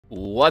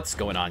What's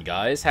going on,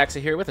 guys?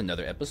 Haxa here with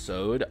another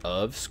episode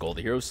of Skul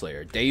the Hero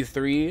Slayer. Day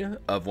 3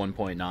 of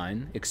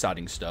 1.9.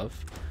 Exciting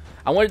stuff.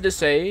 I wanted to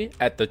say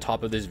at the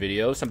top of this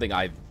video something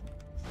I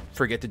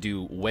forget to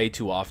do way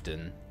too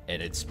often,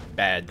 and it's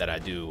bad that I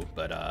do,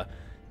 but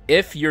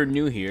if you're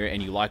new here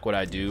and you like what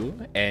I do,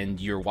 and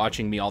you're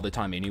watching me all the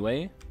time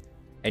anyway,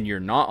 and you're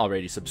not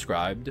already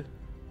subscribed,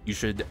 you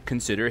should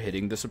consider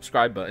hitting the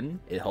subscribe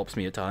button. It helps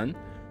me a ton.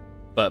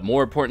 But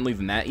more importantly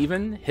than that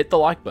even, hit the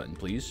like button,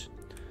 please.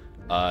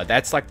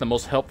 That's like the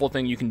most helpful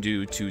thing you can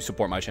do to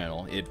support my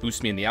channel. It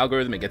boosts me in the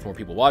algorithm, it gets more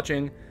people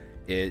watching.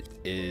 It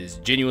is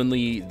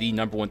genuinely the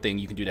 #1 thing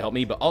you can do to help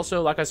me, but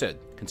also, like I said,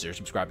 consider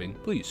subscribing,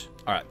 please.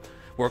 Alright,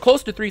 we're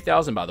close to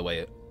 3,000, by the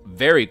way.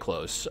 Very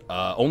close.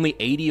 Only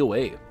 80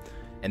 away.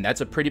 And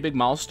that's a pretty big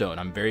milestone.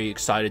 I'm very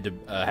excited to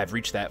have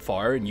reached that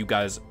far, and you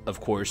guys,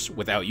 of course,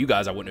 without you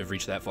guys, I wouldn't have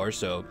reached that far,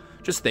 so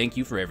just thank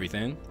you for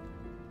everything.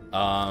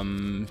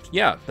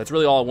 Yeah, that's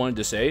really all I wanted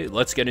to say.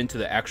 Let's get into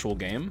the actual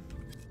game.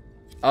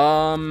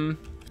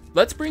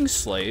 Let's bring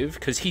Slave,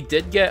 because he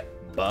did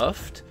get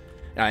buffed,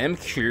 and I am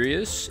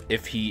curious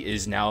if he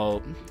is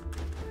now...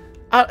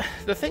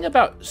 the thing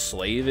about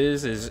Slave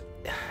is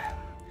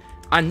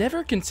I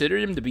never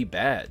considered him to be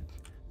bad.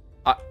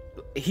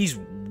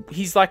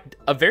 He's like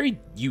a very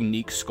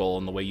unique skull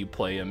in the way you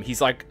play him.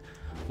 He's like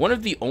one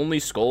of the only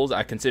skulls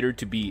I consider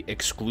to be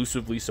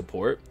exclusively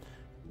support,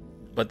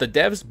 but the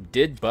devs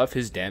did buff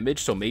his damage,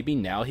 so maybe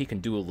now he can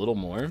do a little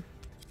more.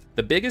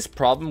 The biggest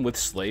problem with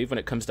Slave when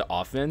it comes to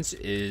offense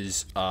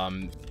is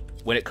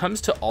when it comes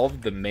to all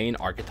of the main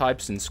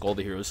archetypes in Skul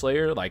the Hero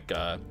Slayer, like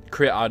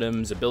crit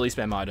items, ability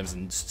spam items,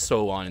 and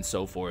so on and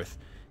so forth,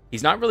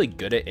 he's not really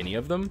good at any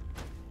of them.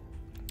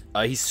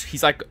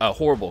 He's like a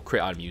horrible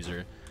crit item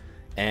user.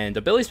 And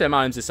ability spam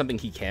items is something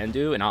he can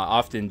do, and I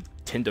often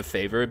tend to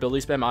favor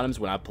ability spam items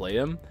when I play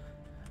him.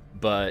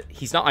 But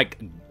he's not like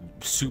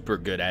super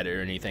good at it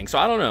or anything, so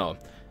I don't know.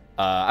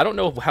 I don't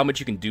know how much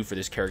you can do for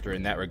this character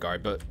in that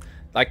regard, but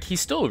like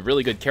he's still a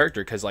really good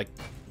character because like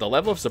the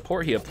level of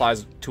support he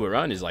applies to a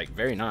run is like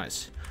very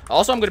nice.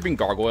 Also, I'm gonna bring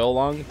Gargoyle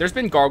along. There's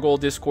been Gargoyle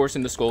discourse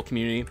in the Skul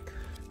community.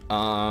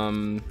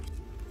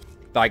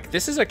 Like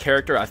this is a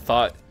character I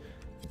thought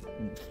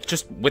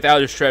just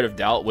without a shred of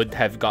doubt would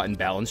have gotten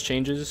balance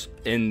changes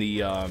in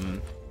the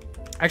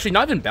actually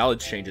not even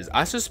balance changes.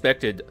 I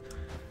suspected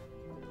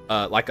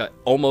like a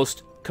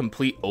almost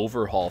complete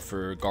overhaul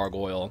for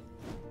Gargoyle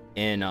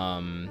in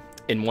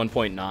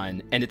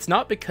 1.9, and it's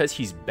not because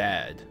he's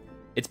bad.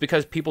 It's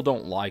because people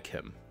don't like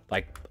him.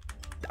 Like,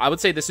 I would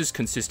say this is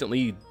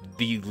consistently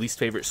the least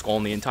favorite skull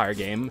in the entire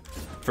game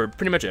for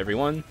pretty much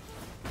everyone.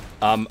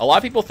 A lot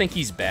of people think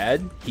he's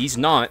bad. He's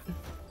not.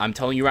 I'm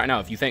telling you right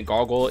now, if you think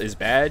Gargoyle is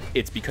bad,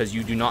 it's because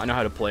you do not know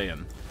how to play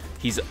him.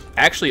 He's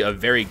actually a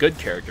very good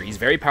character. He's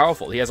very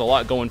powerful. He has a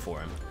lot going for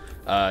him.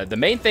 The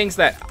main things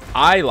that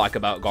I like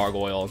about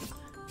Gargoyle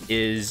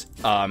is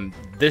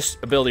this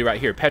ability right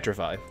here,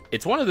 Petrify.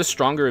 It's one of the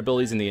stronger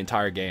abilities in the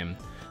entire game.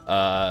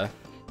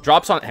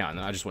 Drops on... Hang on,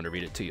 I just want to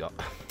read it to you.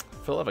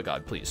 For the love of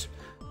God, please.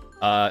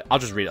 I'll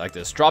just read it like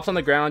this. Drops on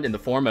the ground in the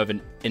form of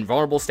an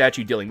invulnerable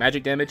statue dealing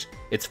magic damage.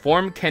 Its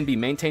form can be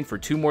maintained for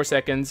 2 more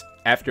seconds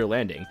after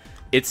landing.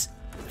 It's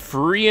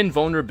free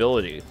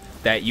invulnerability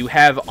that you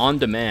have on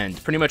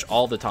demand pretty much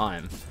all the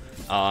time.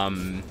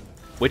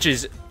 Which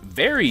is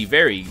very,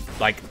 very,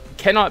 like,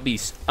 cannot be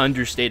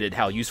understated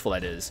how useful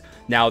that is.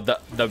 Now,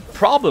 the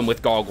problem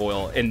with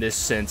Gargoyle in this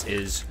sense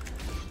is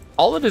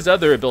all of his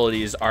other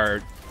abilities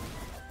are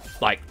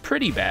like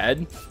pretty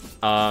bad.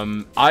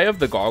 Eye of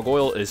the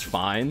Gargoyle is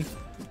fine,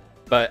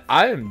 but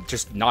I'm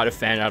just not a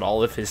fan at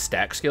all of his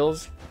stack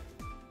skills,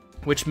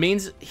 which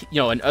means,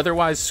 you know, an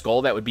otherwise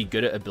skull that would be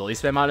good at ability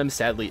spam items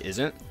sadly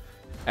isn't,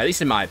 at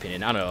least in my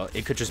opinion. I don't know,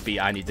 it could just be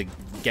I need to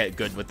get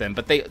good with them,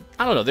 but I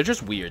don't know, they're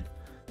just weird.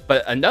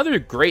 But another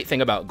great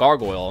thing about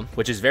Gargoyle,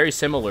 which is very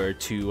similar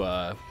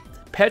to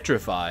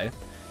Petrify,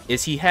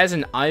 is he has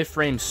an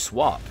iframe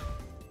swap.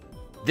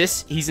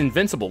 He's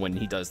invincible when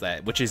he does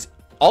that, which is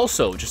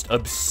also just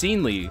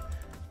obscenely,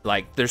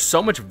 like, there's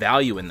so much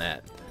value in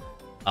that.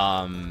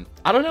 I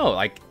don't know,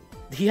 like,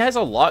 he has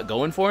a lot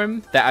going for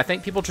him that I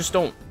think people just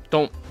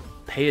don't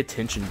pay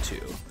attention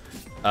to.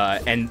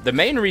 And the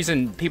main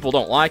reason people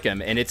don't like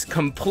him, and it's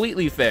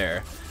completely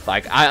fair,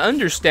 like, I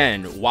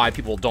understand why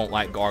people don't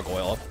like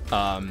Gargoyle.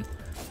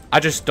 I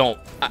just don't,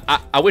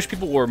 I wish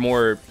people were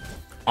more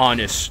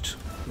honest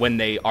when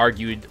they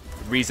argued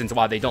reasons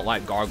why they don't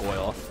like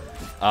Gargoyle.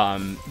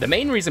 The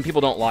main reason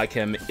people don't like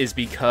him is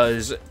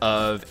because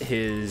of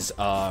his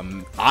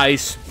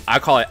ice, I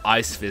call it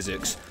ice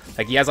physics.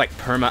 Like, he has like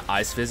perma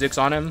ice physics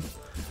on him,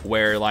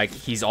 where like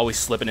he's always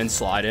slipping and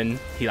sliding.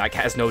 He like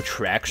has no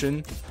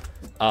traction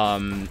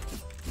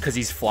because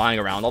he's flying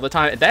around all the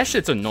time. That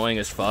shit's annoying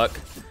as fuck.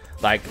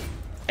 Like,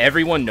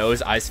 everyone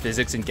knows ice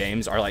physics in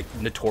games are like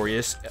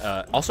notorious.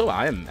 Also,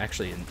 I am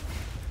actually in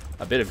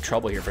a bit of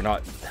trouble here for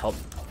not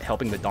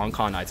helping the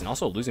Donkon Knights and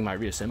also losing my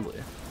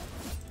reassembly.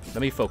 Let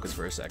me focus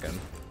for a second.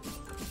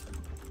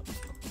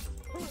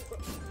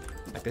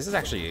 Like, this is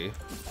actually...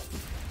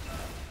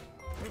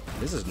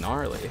 This is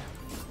gnarly.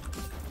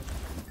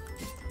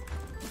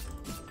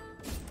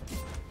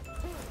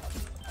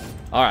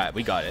 All right,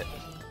 we got it.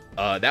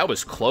 That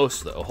was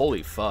close though.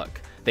 Holy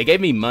fuck. They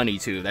gave me money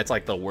too. That's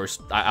like the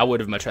worst. I would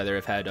have much rather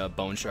have had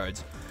bone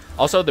shards.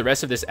 Also, the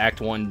rest of this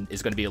Act 1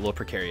 is going to be a little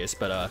precarious,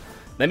 but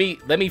let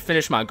me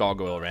finish my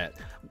Gargoyle rant.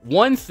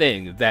 One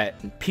thing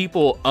that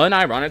people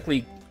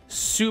unironically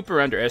super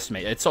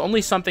underestimate, it's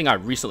only something I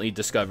recently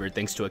discovered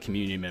thanks to a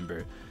community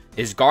member,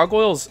 is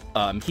Gargoyle's,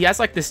 he has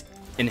like this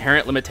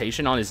inherent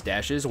limitation on his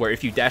dashes where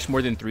if you dash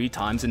more than 3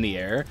 times in the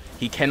air,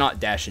 he cannot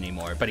dash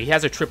anymore, but he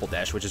has a triple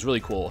dash, which is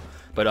really cool.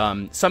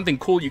 But something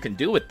cool you can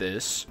do with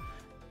this,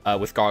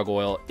 with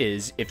Gargoyle,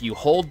 is if you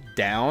hold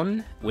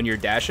down when you're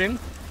dashing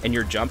and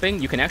you're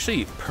jumping, you can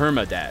actually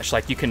perma dash.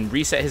 Like you can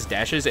reset his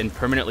dashes and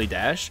permanently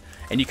dash,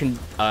 and you can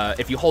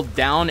if you hold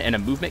down and a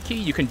movement key,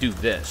 you can do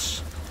this,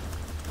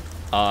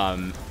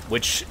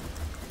 which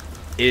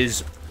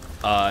is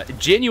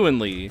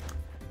genuinely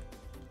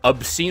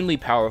obscenely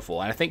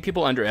powerful, and I think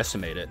people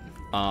underestimate it.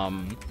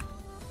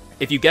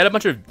 If you get a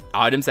bunch of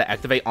items that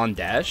activate on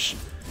dash,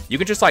 you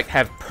can just like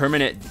have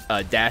permanent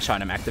dash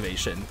item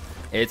activation.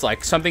 It's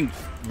like something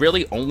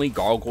really only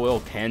Gargoyle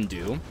can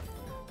do.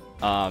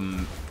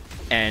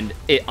 And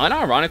it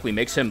unironically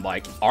makes him,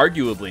 like,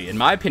 arguably, in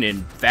my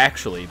opinion,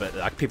 factually, but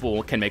like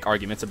people can make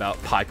arguments about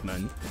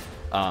Pikeman.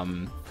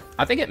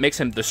 I think it makes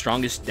him the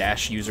strongest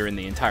dash user in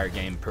the entire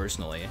game,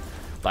 personally.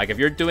 Like, if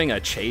you're doing a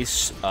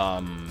chase,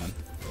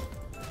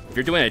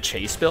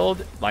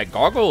 build, like,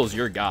 Gargoyle is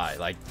your guy.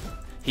 Like,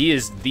 he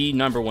is the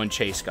 #1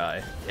 chase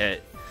guy.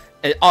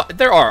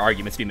 There are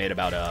arguments to be made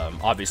about,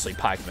 obviously,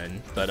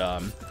 Pikeman, but,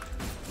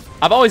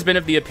 I've always been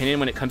of the opinion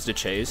when it comes to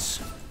chase,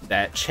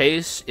 that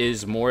chase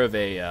is more of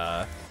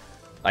a,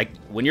 like,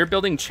 when you're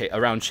building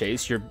around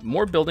chase, you're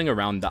more building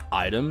around the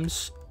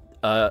items,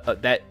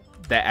 that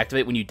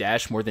activate when you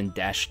dash more than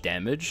dash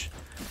damage.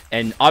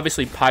 And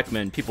obviously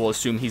Pikeman, people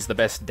assume he's the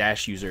best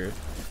dash user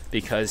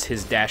because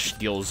his dash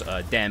deals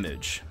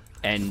damage.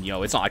 And, you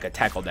know, it's not like a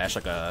tackle dash,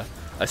 like a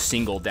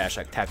single dash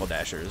like tackle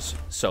dashers.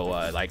 So,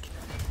 like,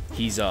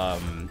 he's, I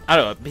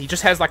don't know, he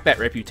just has, like, that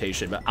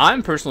reputation. But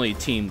I'm personally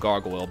team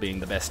Gargoyle being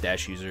the best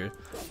dash user.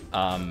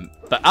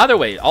 But either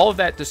way, all of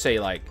that to say,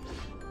 like,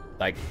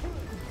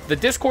 the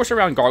discourse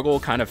around Gargoyle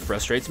kind of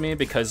frustrates me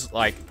because,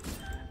 like,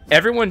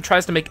 everyone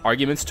tries to make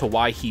arguments to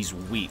why he's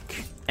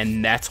weak,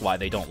 and that's why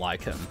they don't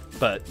like him.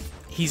 But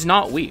he's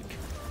not weak.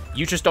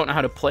 You just don't know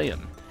how to play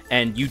him,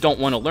 and you don't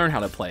want to learn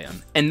how to play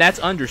him. And that's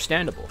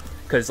understandable,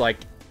 because, like,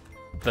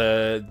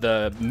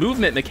 the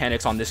movement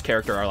mechanics on this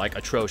character are, like,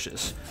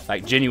 atrocious.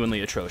 Like,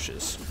 genuinely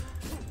atrocious.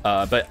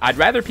 But I'd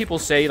rather people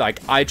say, like,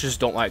 I just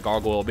don't like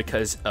Gargoyle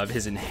because of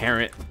his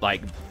inherent,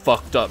 like,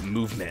 fucked up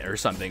movement or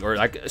something, or,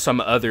 like,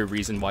 some other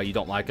reason why you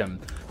don't like him,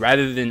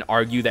 rather than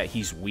argue that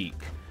he's weak.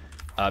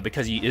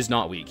 Because he is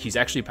not weak. He's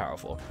actually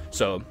powerful.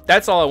 So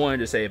that's all I wanted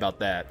to say about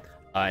that.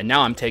 And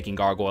now I'm taking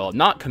Gargoyle,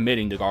 not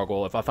committing to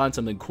Gargoyle. If I find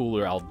something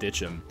cooler, I'll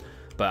ditch him.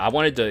 But I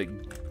wanted to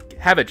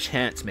have a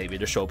chance maybe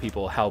to show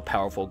people how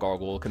powerful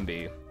Gargoyle can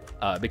be.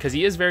 Because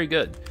he is very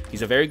good.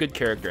 He's a very good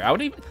character. I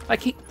would even,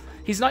 like,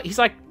 he's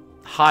like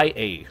high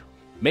A.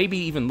 Maybe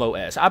even low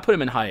S. I put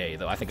him in high A,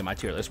 though, I think, in my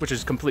tier list, which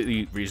is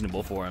completely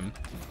reasonable for him.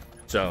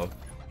 So,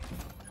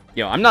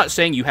 you know, I'm not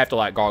saying you have to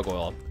like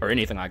Gargoyle or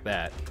anything like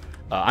that.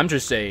 I'm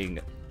just saying,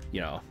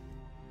 you know,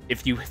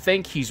 if you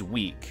think he's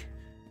weak,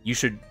 you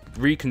should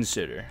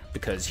reconsider,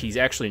 because he's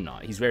actually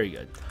not. He's very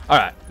good.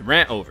 Alright,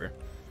 rant over.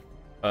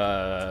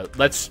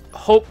 Let's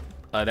hope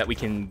that we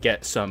can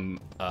get some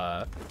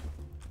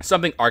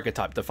something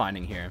archetype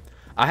defining here.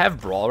 I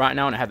have Brawl right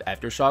now, and I have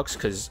Aftershocks,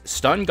 because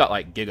Stun got,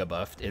 like, giga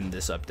buffed in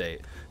this update.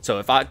 So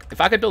if I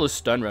could build a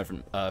Stun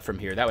run from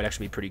here, that would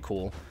actually be pretty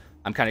cool.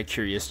 I'm kind of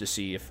curious to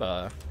see if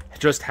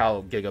just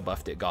how giga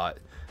buffed it got.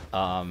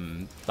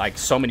 Like,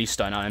 so many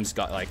stun items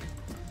got, like,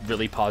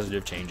 really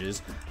positive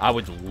changes. I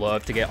would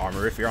love to get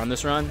Armor if you're on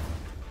this run.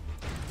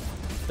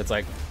 That's,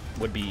 like,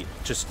 would be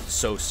just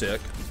so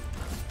sick.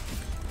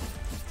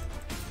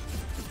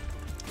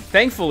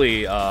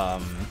 Thankfully, I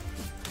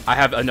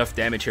have enough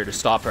damage here to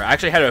stop her. I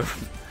actually had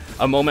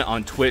a moment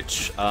on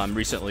Twitch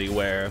recently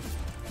where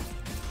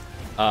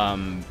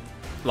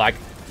like,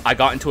 I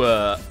got into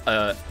a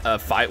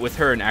fight with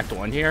her in Act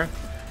 1 here,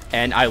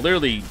 and I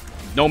literally,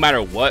 no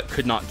matter what,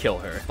 could not kill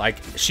her. Like,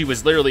 she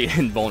was literally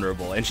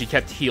invulnerable, and she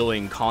kept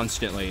healing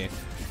constantly,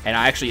 and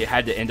I actually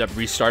had to end up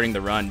restarting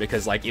the run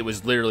because, like, it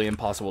was literally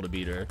impossible to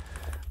beat her.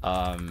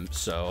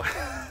 So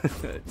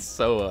it's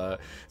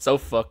so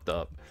fucked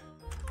up.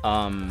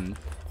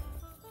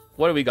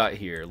 What do we got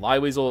here?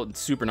 Lieweasel,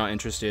 super not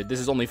interested. This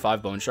is only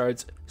 5 bone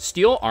shards.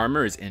 Steel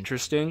armor is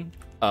interesting.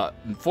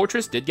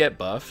 Fortress did get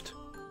buffed.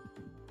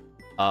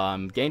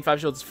 Gain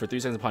 5 shields for 3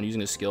 seconds upon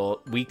using a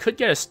skill. We could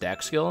get a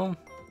stack skill.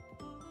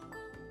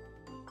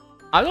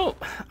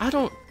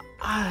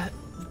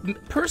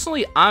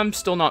 Personally, I'm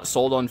still not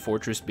sold on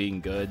Fortress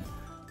being good.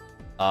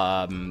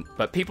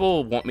 But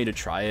people want me to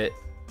try it.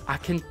 I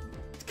can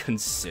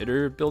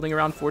consider building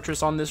around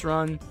Fortress on this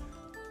run.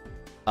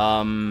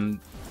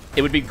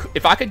 It would be,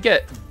 if I could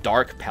get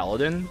Dark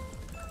Paladin,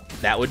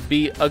 that would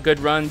be a good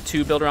run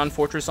to build around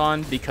Fortress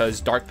on, because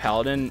Dark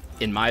Paladin,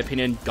 in my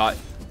opinion, got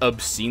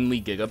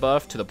obscenely giga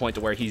buffed to the point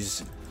to where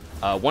he's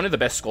one of the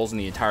best skulls in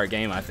the entire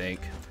game, I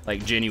think.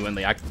 Like,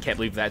 genuinely, I can't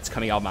believe that's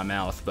coming out of my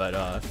mouth,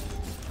 but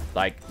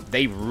like,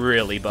 they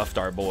really buffed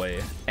our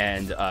boy,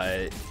 and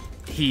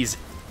he's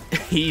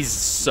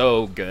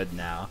so good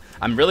now.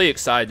 I'm really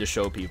excited to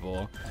show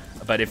people,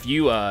 but if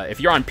you're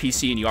on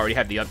PC and you already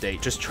have the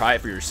update, just try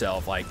it for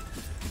yourself. Like,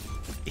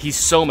 he's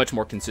so much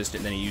more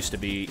consistent than he used to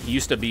be. He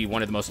used to be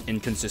one of the most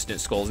inconsistent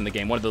skulls in the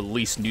game, one of the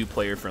least new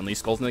player-friendly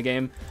skulls in the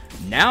game.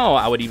 Now,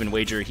 I would even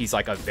wager he's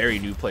like a very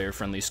new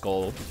player-friendly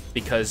skull,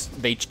 because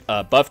they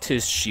buffed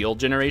his shield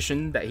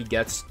generation that he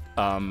gets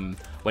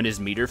when his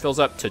meter fills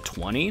up to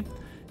 20.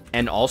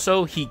 And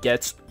also, he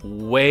gets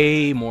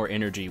way more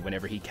energy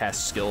whenever he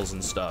casts skills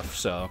and stuff.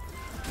 So,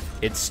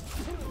 it's...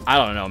 I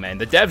don't know, man.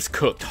 The devs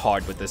cooked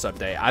hard with this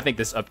update. I think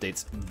this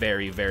update's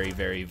very, very,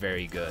 very,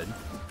 very good.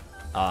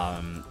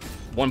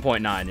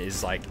 1.9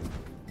 is, like,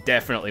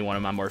 definitely one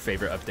of my more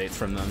favorite updates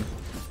from them.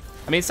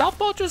 I mean,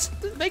 Southpaw just...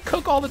 They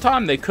cook all the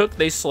time. They cook,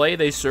 they slay,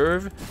 they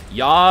serve.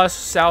 Yas,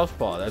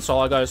 Southpaw. That's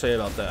all I gotta say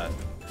about that.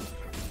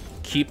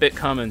 Keep it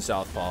coming,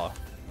 Southpaw.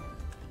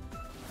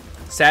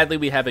 Sadly,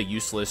 we have a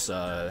useless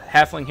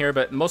halfling here,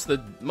 but most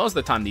of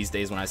the time these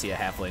days when I see a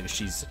halfling,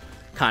 she's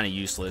kind of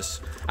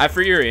useless. I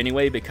free her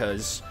anyway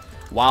because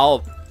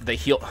while the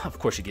heal, of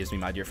course she gives me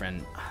my dear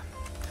friend.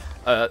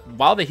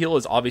 While the heal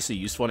is obviously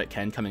useful and it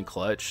can come in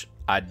clutch,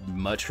 I'd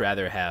much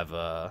rather have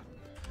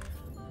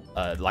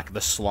like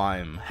the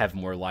slime have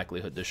more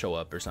likelihood to show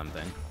up or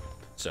something.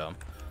 So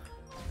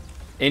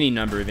any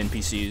number of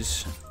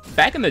NPCs.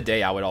 Back in the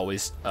day, I would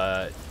always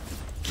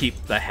keep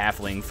the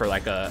halfling for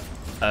like a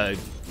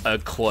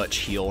clutch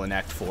heal in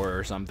Act 4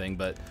 or something,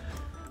 but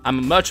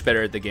I'm much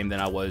better at the game than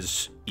I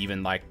was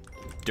even like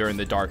during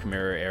the Dark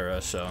Mirror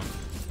era, so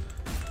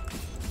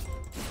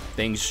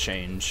things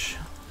change.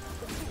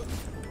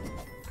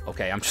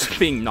 Okay, I'm just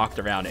being knocked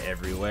around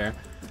everywhere.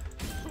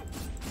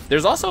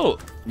 There's also,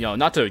 you know,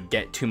 not to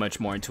get too much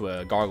more into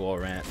a Gargoyle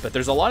rant, but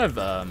there's a lot of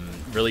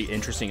really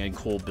interesting and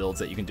cool builds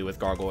that you can do with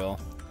Gargoyle.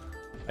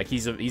 Like,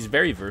 he's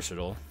very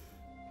versatile,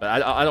 but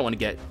I don't want to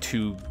get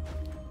too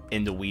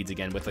in the weeds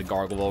again with a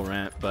Gargoyle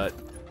rant, but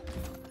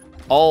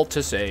all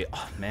to say,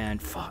 oh man,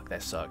 fuck,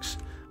 that sucks.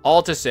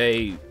 All to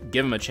say,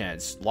 give him a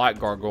chance. Like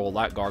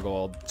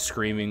Gargoyle,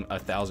 screaming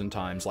 1,000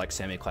 times like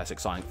semi-classic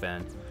Sonic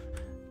fan.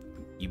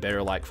 You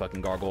better like fucking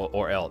Gargoyle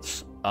or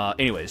else.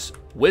 Anyways,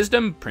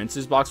 Wisdom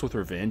Prince's box with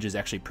Revenge is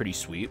actually pretty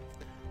sweet.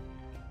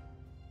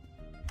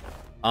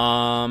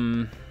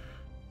 You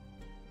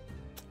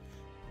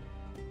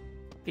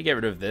get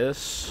rid of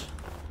this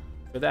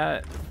for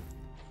that.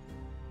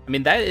 I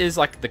mean, that is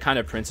like the kind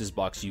of Prince's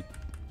box you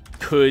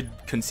could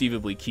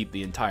conceivably keep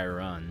the entire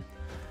run.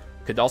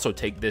 Could also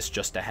take this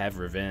just to have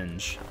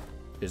Revenge,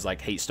 because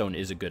like Hate Stone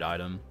is a good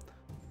item.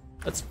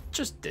 Let's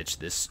just ditch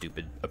this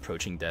stupid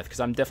approaching death, because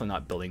I'm definitely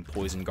not building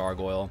Poison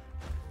Gargoyle.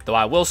 Though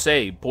I will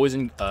say,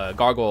 Poison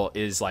Gargoyle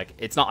is like,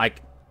 it's not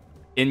like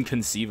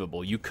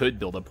inconceivable. You could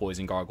build a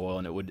Poison Gargoyle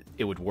and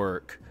it would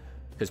work,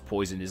 because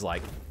Poison is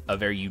like a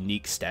very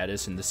unique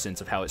status in the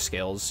sense of how it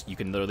scales. You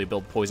can literally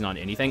build Poison on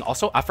anything.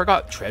 Also, I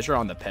forgot Treasure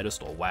on the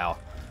pedestal. Wow.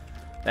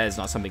 That is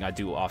not something I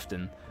do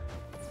often.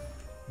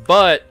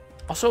 But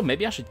also,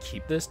 maybe I should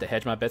keep this to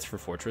hedge my bets for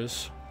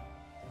Fortress.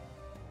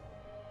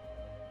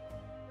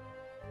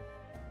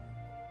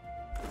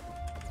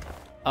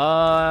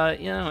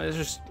 You know, it's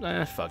just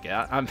fuck it.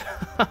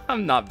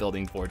 I'm not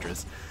building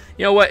Fortress.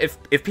 You know what?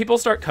 If people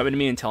start coming to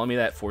me and telling me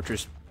that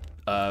Fortress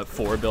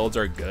 4 builds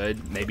are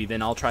good, maybe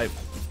then I'll try.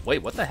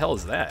 Wait, what the hell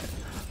is that?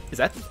 Is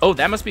that? Oh,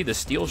 that must be the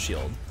Steel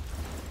Shield.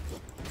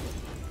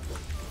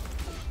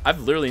 I've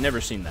literally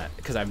never seen that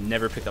because I've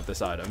never picked up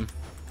this item.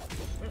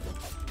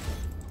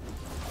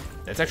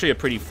 That's actually a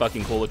pretty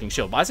fucking cool looking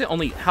shield. Why is it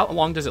only? How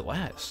long does it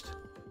last?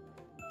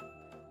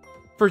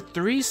 For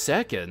 3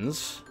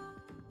 seconds?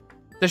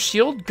 The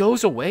shield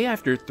goes away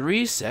after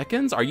 3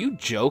 seconds? Are you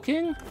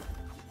joking?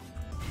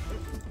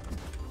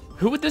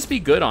 Who would this be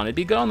good on? It'd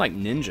be good on, like,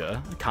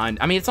 Ninja.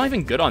 I mean, it's not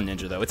even good on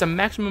Ninja, though. It's a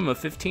maximum of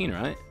 15,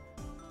 right?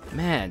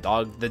 Man,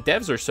 dog, the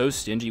devs are so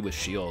stingy with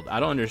shield.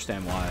 I don't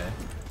understand why.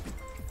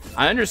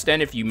 I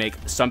understand if you make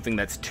something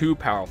that's too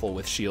powerful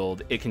with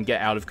shield, it can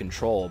get out of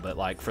control, but,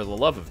 like, for the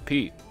love of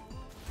Pete.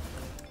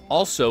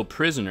 Also,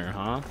 Prisoner,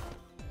 huh?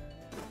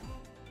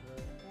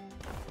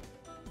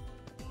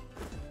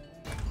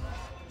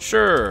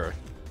 Sure.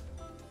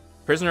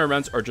 Prisoner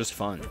runs are just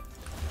fun.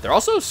 They're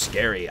also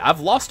scary.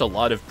 I've lost a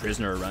lot of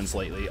Prisoner runs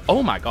lately.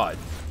 Oh my god.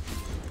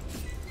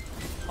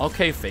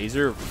 Okay,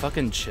 Phaser,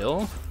 fucking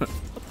chill.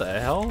 What the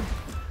hell?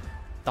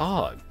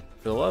 Dog.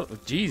 For the love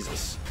of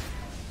Jesus.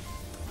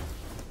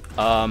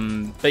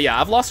 But yeah,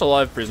 I've lost a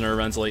lot of Prisoner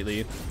runs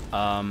lately.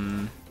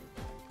 And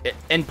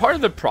part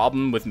of the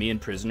problem with me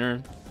and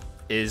Prisoner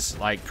is,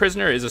 like,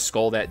 Prisoner is a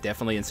skull that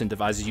definitely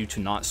incentivizes you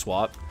to not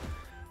swap.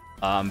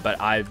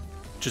 But I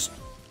just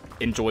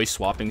enjoy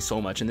swapping so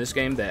much in this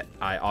game that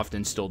I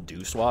often still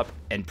do swap,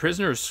 and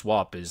Prisoner's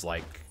swap is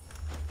like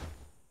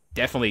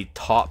definitely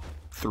top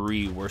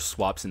 3 worst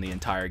swaps in the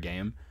entire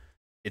game.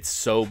 It's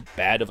so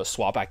bad of a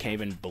swap I can't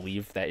even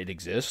believe that it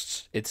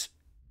exists. It's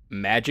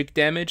magic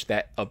damage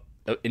that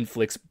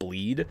inflicts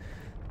bleed.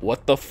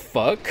 What the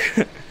fuck?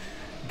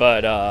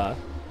 But I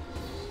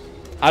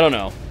don't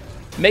know.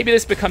 Maybe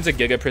this becomes a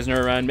Giga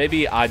Prisoner run.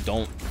 Maybe I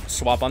don't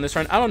swap on this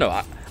run. I don't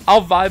know.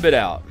 I'll vibe it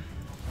out.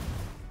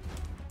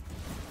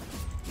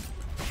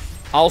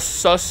 I'll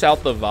suss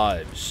out the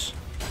vibes.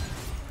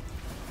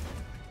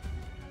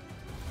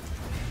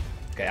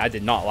 Okay, I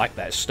did not like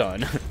that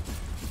stun.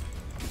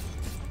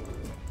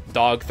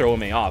 Dog throwing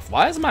me off.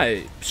 Why is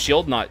my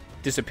shield not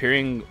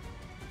disappearing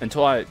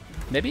until I...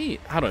 Maybe...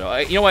 I don't know.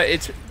 You know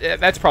what?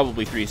 That's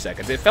probably 3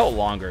 seconds. It felt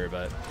longer,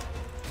 but...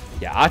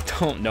 Yeah, I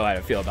don't know how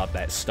to feel about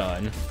that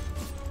stun.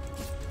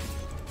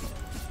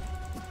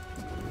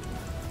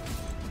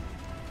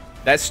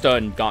 That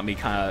stun got me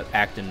kind of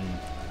acting...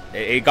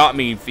 It got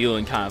me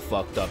feeling kind of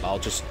fucked up.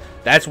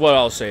 That's what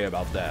I'll say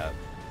about that.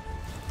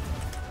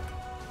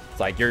 It's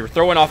like, you're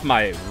throwing off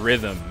my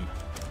rhythm.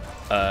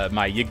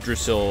 My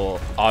Yggdrasil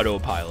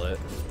autopilot.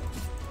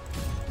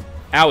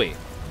 Owie.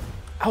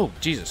 Oh,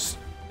 Jesus.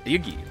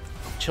 Yiggy.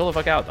 Chill the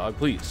fuck out, dog,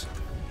 please.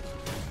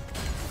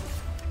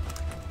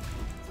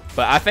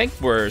 But I think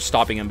we're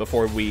stopping him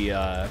before he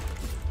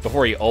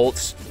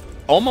ults.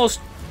 Almost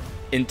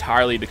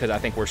entirely because I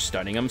think we're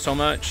stunning him so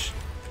much.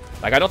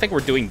 Like, I don't think we're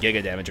doing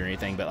giga damage or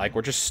anything, but, like,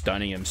 we're just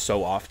stunning him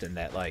so often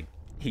that, like,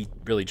 he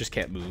really just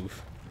can't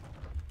move.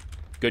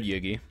 Good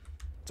Yiggy.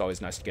 It's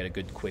always nice to get a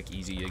good, quick,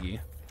 easy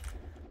Yiggy.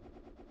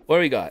 What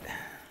do we got?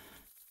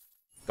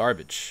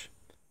 Garbage.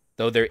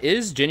 Though there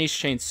is Jenny's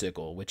Chain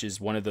Sickle, which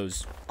is one of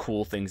those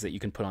cool things that you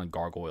can put on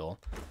Gargoyle.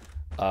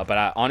 But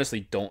I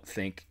honestly don't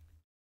think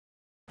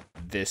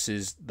this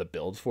is the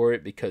build for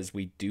it, because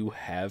we do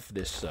have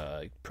this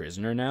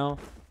Prisoner now.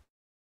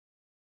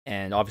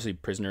 And obviously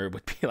Prisoner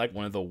would be like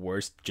one of the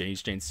worst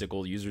Jenny's Chain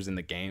Sickle users in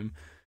the game.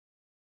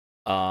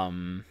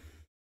 Also,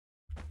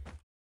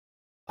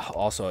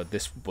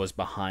 this was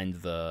behind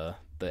the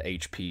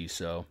HP,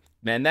 so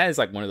man, that is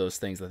like one of those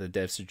things that the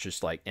devs should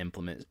just like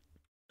implement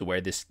to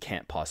where this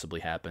can't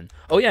possibly happen.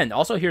 Oh yeah, and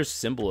also here's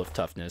Symbol of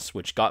Toughness,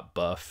 which got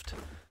buffed.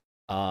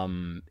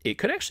 It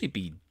could actually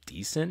be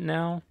decent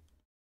now.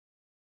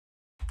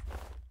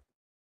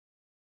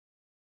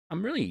 I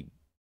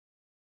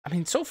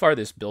mean, so far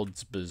this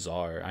build's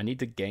bizarre. I need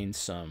to gain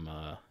some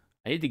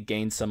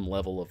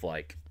level of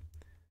like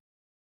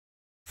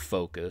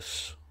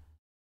focus.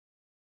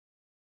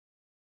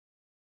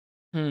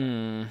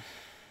 Oh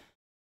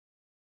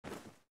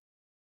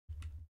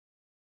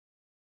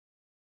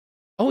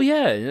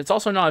yeah, it's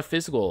also not a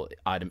physical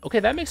item.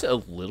 Okay, that makes it a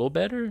little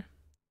better.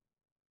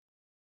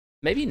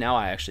 Maybe now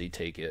I actually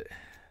take it.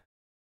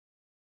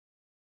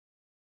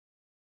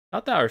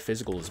 Not that our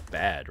physical is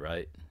bad,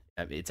 right?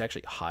 I mean, it's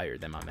actually higher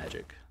than my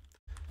magic.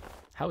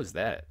 How is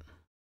that?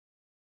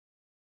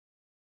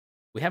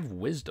 We have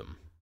wisdom.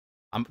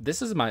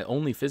 This is my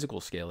only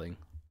physical scaling.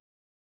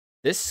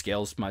 This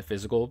scales my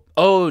physical.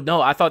 Oh,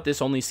 no, I thought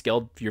this only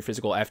scaled your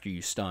physical after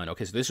you stun.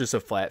 Okay, so this is just a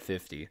flat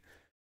 50.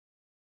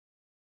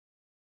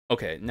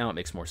 Okay, now it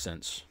makes more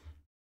sense.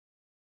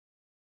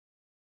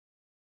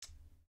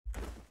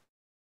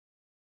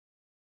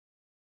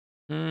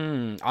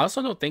 I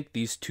also don't think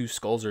these two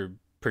skulls are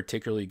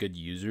particularly good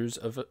users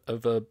of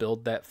a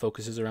build that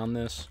focuses around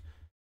this.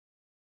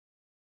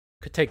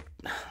 Could take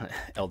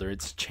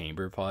Eldred's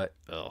Chamber Pot.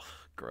 Ugh,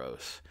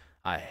 gross.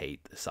 I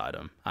hate this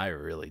item. I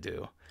really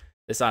do.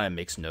 This item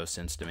makes no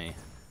sense to me.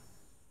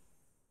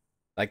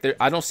 Like,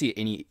 I don't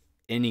see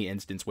any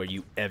instance where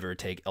you ever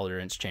take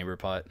Eldred's Chamber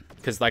Pot.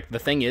 Because, like, the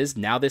thing is,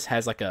 now this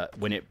has, like,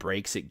 when it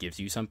breaks, it gives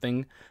you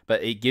something.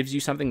 But it gives you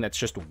something that's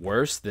just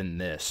worse than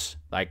this.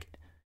 Like,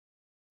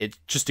 it's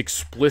just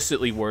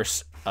explicitly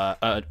worse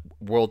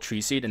World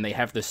Tree Seed, and they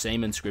have the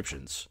same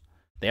inscriptions.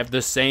 They have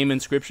the same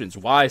inscriptions.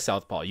 Why,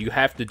 Southpaw? You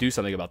have to do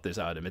something about this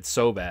item. It's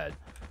so bad.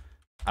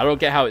 I don't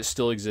get how it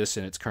still exists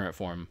in its current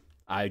form.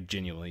 I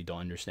genuinely don't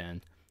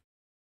understand.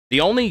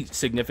 The only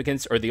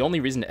significance, or the only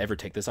reason to ever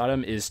take this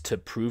item is to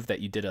prove that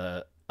you did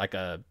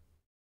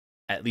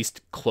at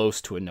least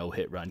close to a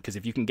no-hit run. Because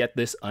if you can get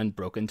this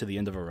unbroken to the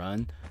end of a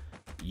run,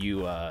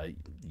 you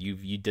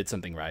did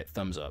something right.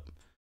 Thumbs up.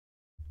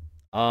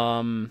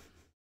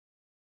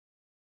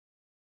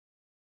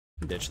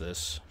 Ditch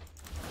this.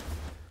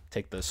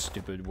 Take the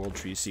stupid World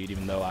Tree Seed,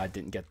 even though I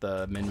didn't get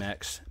the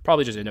min-max.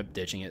 Probably just end up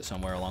ditching it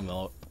somewhere along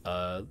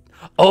the...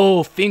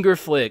 Oh, Finger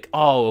Flick!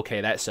 Oh, okay,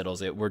 that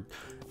settles it.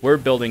 We're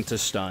building to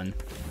stun.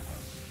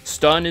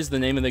 Stun is the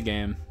name of the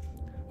game,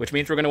 which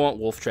means we're gonna want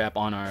Wolf Trap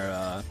on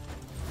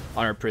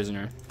our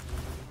Prisoner.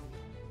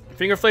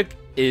 Finger Flick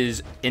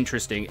is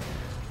interesting.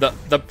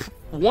 The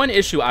one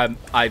issue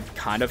I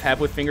kind of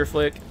have with Finger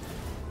Flick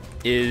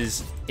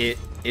is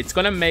it's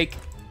gonna make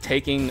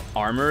taking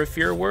Armor of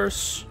Fear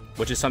worse,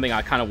 which is something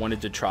I kind of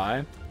wanted to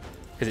try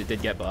because it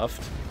did get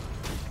buffed.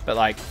 But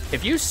like,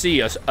 if you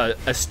see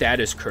a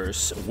status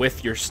curse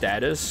with your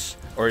status,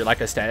 or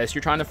like a status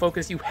you're trying to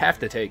focus, you have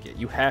to take it.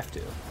 You have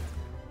to.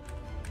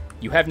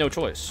 You have no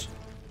choice.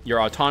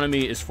 Your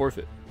autonomy is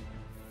forfeit.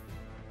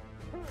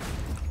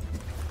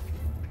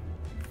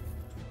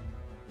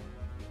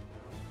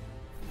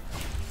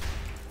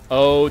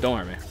 Oh, don't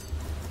hurt me.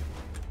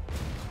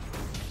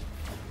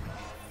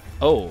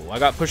 Oh, I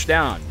got pushed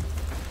down.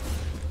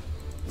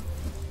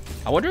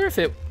 I wonder if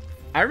it...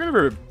 I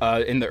remember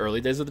in the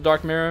early days of the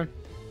Dark Mirror.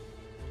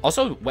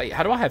 Also, wait,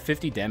 how do I have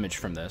 50 damage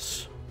from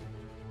this?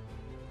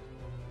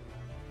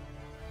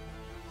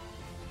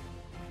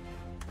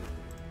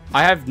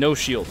 I have no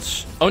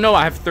shields. Oh no,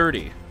 I have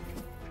 30.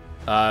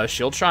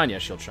 Shield Shine? Yeah,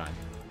 Shield Shine.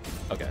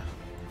 Okay.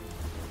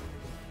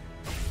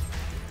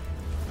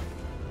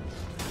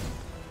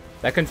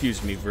 That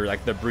confused me for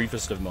like the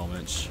briefest of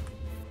moments.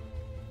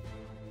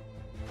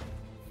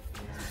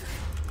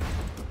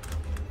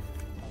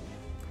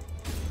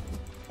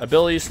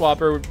 Ability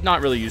swapper,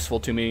 not really useful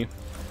to me.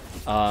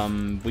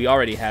 We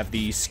already have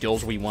the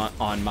skills we want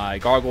on my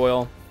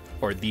Gargoyle,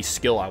 or the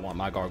skill I want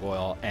my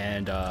Gargoyle,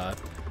 and I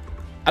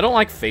don't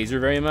like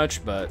Phaser very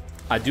much, but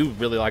I do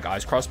really like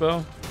Ice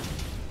Crossbow.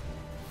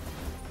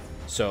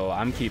 So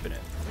I'm keeping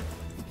it.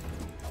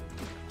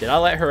 Did I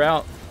let her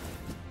out?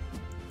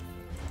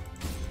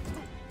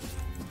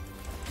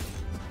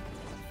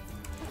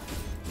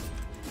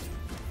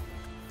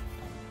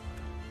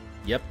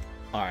 Yep.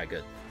 Alright,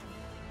 good.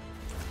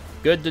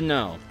 Good to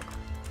know.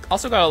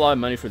 Also got a lot of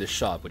money for this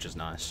shop, which is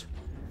nice.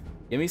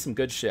 Give me some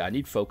good shit. I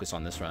need focus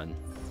on this run.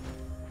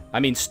 I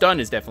mean, stun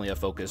is definitely a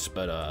focus,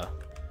 but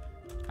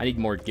I need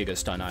more Giga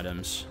stun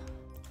items.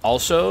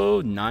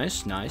 Also,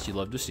 nice, nice. You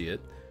love to see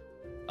it.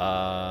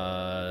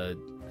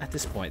 At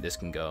this point, this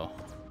can go.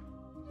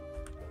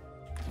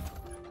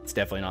 It's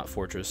definitely not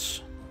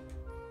Fortress.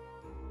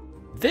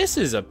 This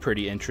is a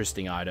pretty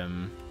interesting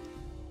item.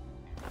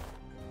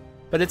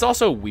 But it's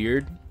also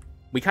weird.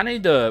 We kind of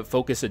need to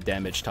focus a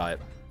damage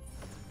type.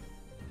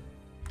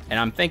 And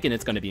I'm thinking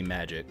it's going to be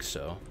magic,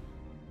 so...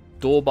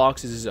 Dual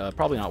boxes is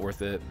probably not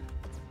worth it.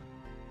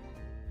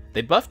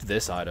 They buffed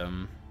this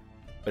item,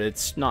 but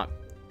it's not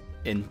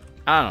in...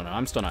 I don't know,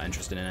 I'm still not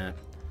interested in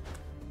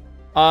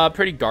it.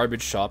 Pretty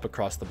garbage shop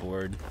across the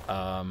board.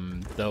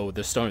 Though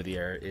the Stone of the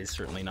Air is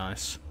certainly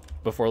nice.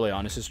 Before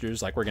Leona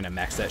Sisters, like, we're going to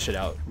max that shit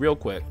out real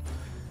quick.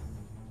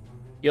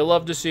 You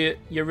love to see it.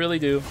 You really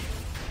do.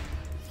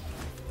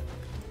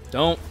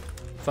 Don't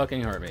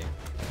fucking hurt me.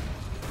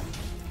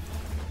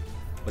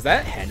 Was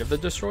that Hand of the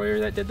Destroyer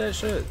that did that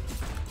shit?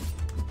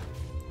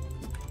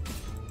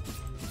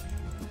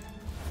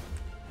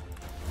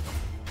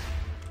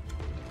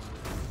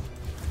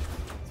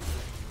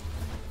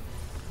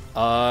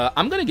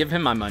 I'm gonna give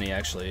him my money,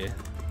 actually.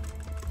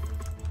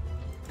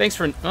 Thanks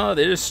for... Oh,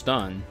 they just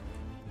stun.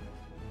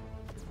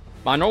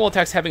 My normal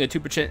attacks having a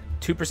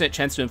 2%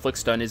 chance to inflict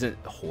stun isn't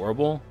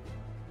horrible.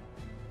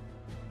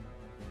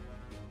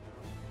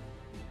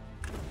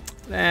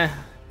 Nah,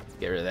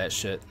 get rid of that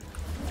shit.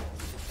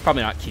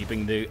 Probably not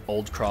keeping the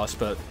old cross,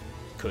 but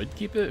could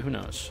keep it? Who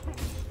knows?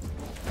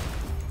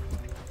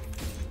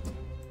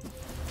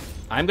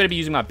 I'm going to be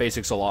using my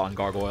basics a lot on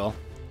Gargoyle.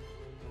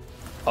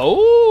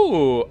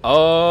 Oh!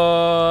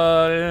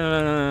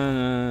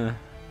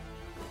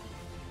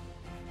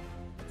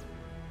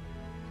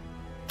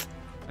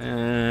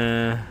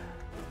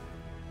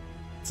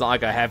 It's not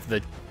like I have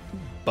the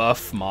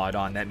buff mod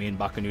on that me and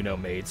Bakanuno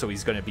made, so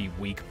he's going to be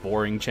weak,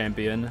 boring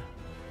champion.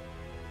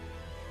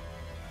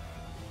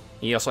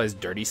 He also has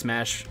Dirty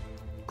Smash,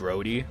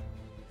 Grody.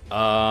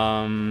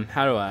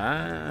 How do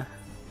I...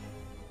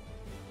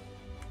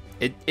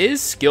 It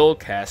is skill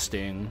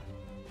casting.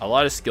 A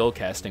lot of skill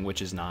casting,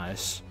 which is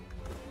nice.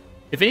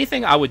 If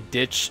anything, I would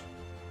ditch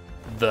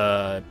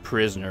the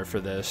Prisoner for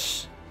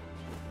this.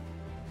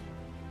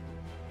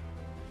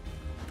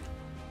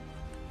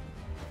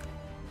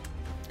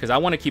 Because I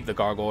want to keep the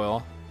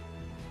Gargoyle.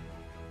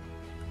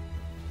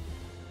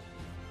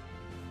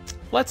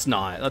 Let's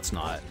not. Let's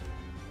not.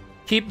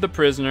 Keep the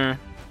Prisoner.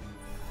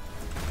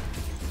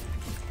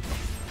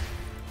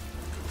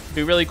 It'd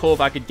be really cool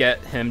if I could get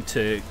him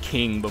to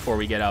King before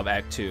we get out of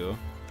Act 2.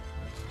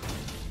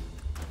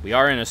 We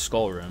are in a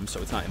Skull room,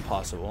 so it's not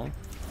impossible.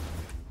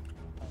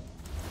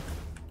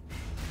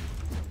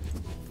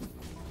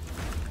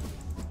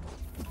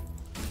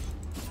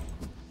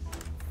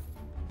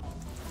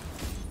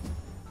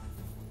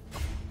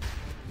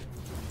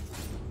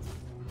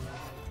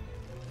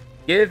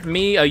 Give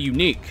me a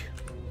unique.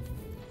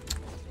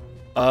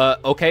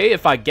 Okay,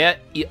 if I get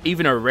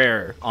even a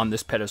rare on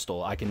this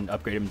pedestal, I can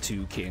upgrade him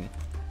to King.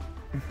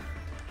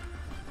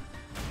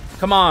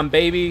 Come on,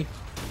 baby.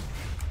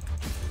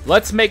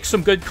 Let's make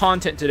some good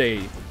content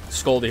today.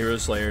 Skul the Hero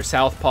Slayer,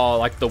 Southpaw,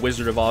 like the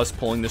Wizard of Oz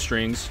pulling the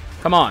strings.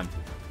 Come on.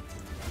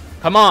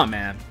 Come on,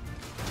 man.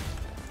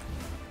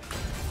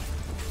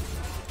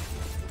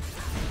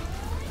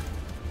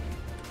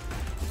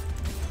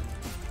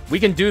 We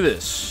can do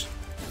this.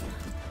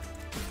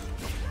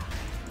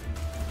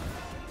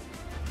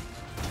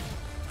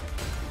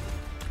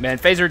 Man,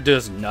 Phaser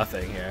does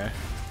nothing here.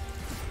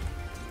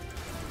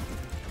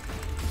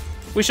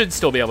 We should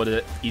still be able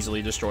to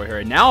easily destroy her.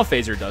 And now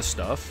Phaser does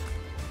stuff.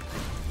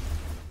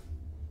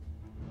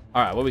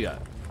 Alright, what we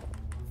got?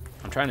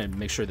 I'm trying to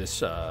make sure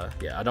this, yeah,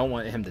 I don't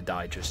want him to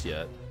die just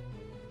yet.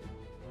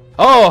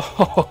 Oh!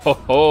 Ho, ho, ho,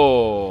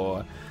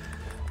 ho.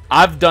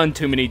 I've done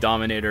too many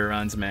Dominator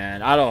runs,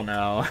 man. I don't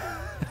know.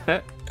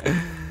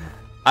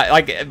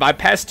 Like, my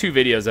past 2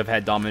 videos have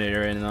had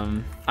Dominator in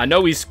them. I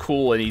know he's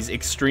cool and he's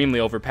extremely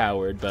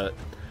overpowered, but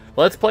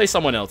let's play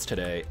someone else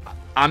today.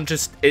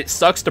 It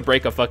sucks to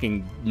break a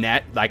fucking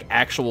like,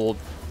 actual,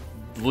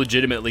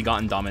 legitimately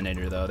gotten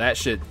Dominator, though.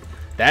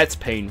 That's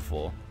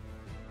painful.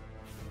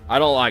 I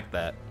don't like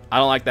that. I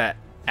don't like that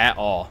at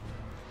all.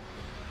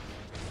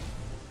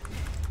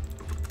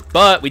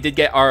 But we did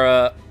get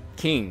our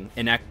king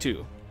in Act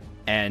 2.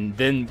 And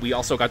then we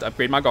also got to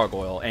upgrade my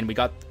Gargoyle, and we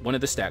got one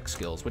of the stack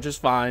skills, which is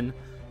fine.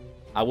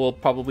 I will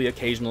probably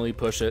occasionally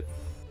push it.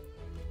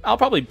 I'll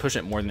probably push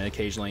it more than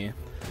occasionally.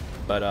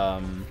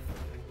 But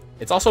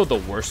it's also the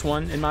worst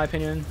one, in my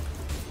opinion.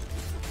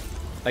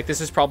 Like,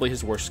 this is probably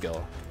his worst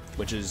skill,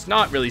 which is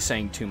not really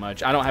saying too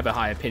much. I don't have a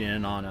high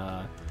opinion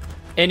on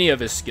any of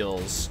his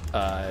skills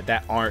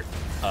that aren't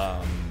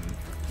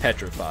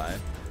Petrify.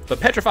 But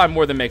Petrify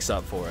more than makes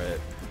up for it.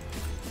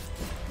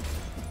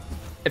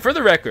 And for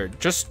the record,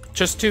 just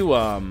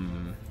to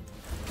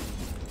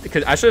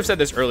because I should have said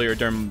this earlier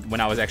when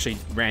I was actually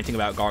ranting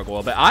about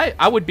Gargoyle, but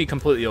I would be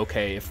completely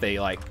okay if they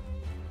like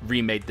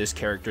remade this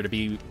character to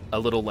be a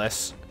little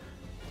less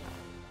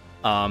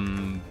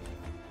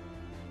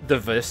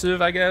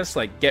divisive, I guess.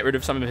 Like, get rid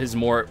of some of his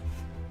more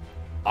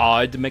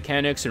odd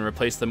mechanics and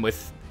replace them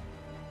with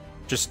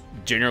just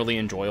generally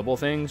enjoyable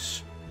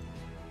things.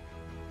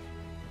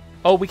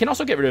 Oh, we can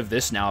also get rid of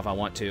this now if I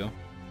want to.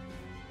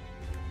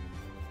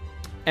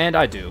 And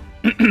I do.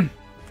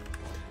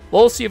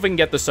 We'll see if we can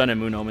get the Sun and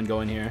Moon Omen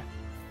going here.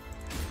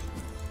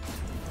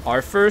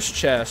 Our first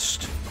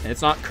chest, and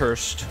it's not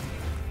cursed.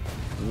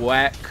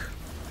 Whack.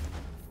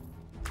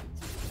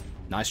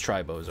 Nice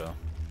try, Bozo.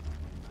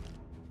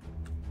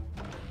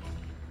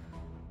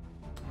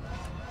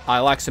 I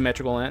like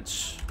Symmetrical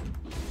Lance.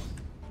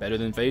 Better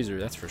than Phaser,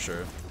 that's for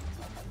sure.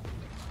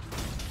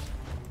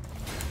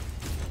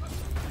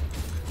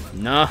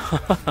 No,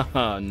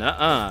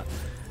 nuh-uh.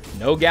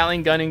 No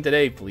Gatling gunning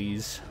today,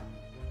 please.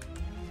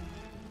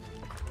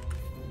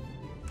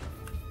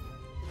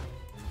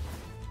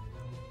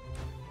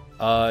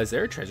 Is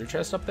there a treasure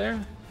chest up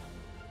there?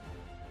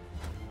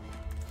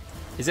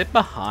 Is it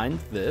behind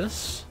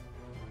this?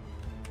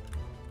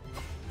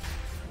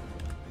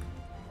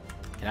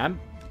 Can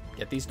I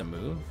get these to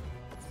move?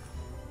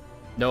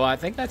 No, I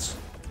think that's...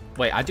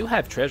 Wait, I do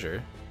have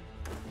treasure.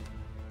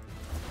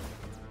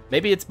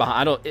 Maybe it's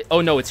behind...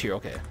 oh, no, it's here.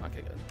 Okay.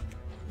 Okay, good.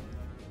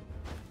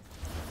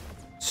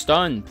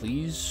 Stun,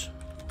 please.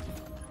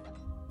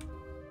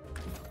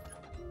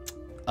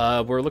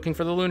 We're looking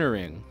for the Lunar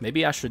Ring.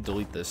 Maybe I should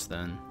delete this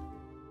then.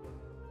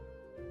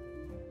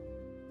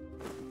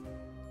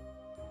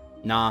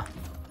 Nah.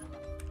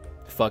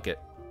 Fuck it.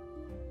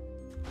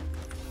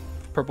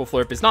 Purple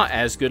Flurp is not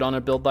as good on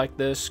a build like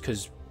this,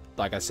 because,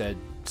 like I said,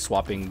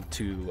 swapping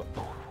to...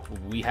 Oh,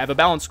 we have a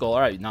Balance Skull.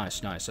 Alright,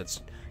 nice, nice.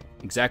 That's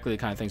exactly the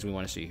kind of things we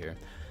want to see here.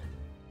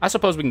 I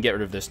suppose we can get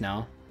rid of this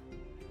now.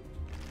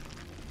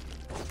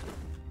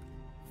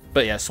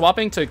 But yeah,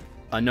 swapping to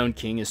Unknown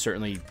King is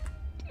certainly...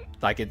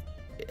 Like,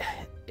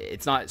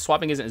 it's not...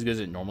 Swapping isn't as good as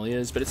it normally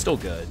is, but it's still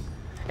good.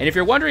 And if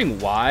you're wondering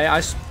why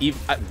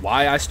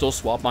I still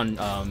swap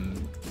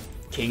on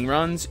King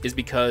runs, is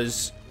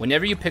because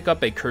whenever you pick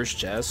up a Cursed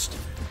Chest,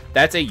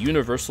 that's a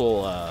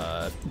universal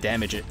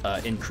damage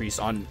increase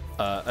on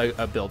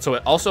a build. So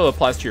it also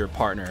applies to your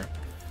partner,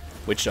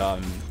 which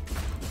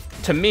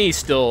to me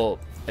still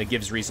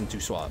gives reason to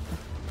swap.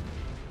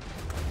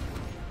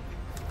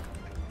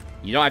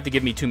 You don't have to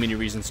give me too many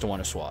reasons to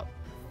want to swap,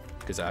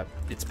 because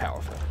it's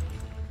powerful.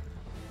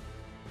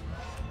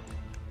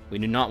 We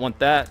do not want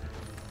that.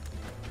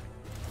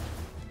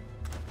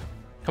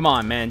 Come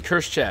on, man.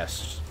 Cursed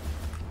Chest.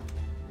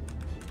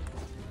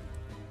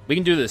 We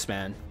can do this,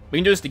 man. We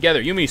can do this together.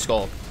 You, me,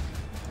 Skull.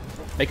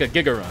 Make a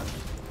Giga run.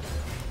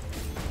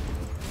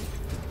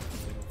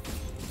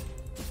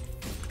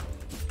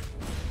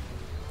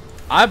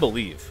 I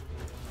believe.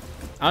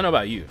 I don't know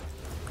about you.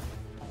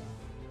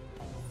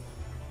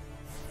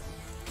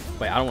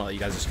 Wait, I don't want to let you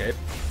guys escape.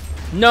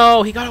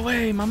 No, he got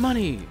away. My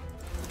money.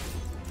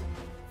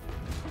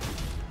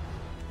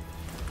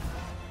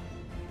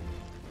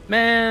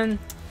 Man.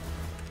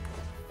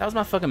 That was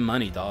my fucking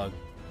money, dog.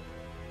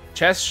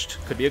 Chest.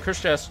 Could be a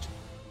Cursed Chest.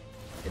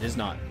 It is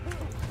not.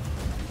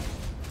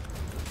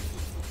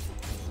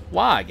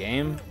 Why,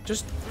 game?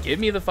 Just give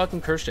me the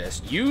fucking Cursed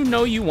Chest. You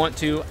know you want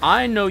to.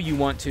 I know you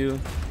want to.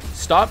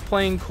 Stop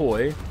playing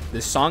coy.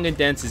 This song and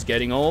dance is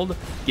getting old.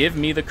 Give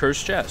me the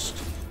Cursed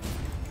Chest.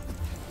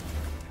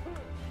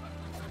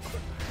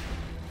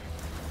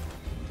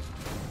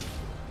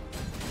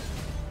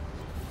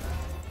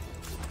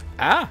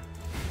 Ah.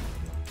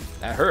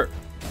 That hurt.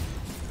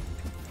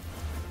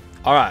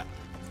 Alright.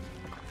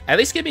 At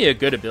least give me a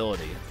good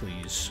ability,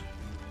 please.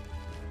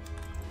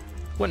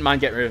 Wouldn't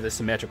mind getting rid of the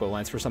Symmetrical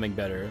Lens for something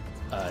better.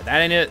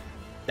 That ain't it.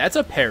 That's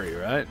a parry,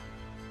 right?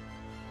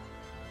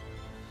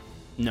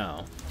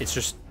 No. It's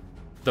just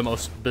the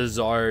most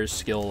bizarre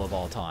skill of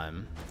all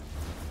time.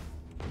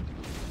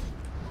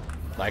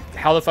 Like,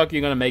 how the fuck are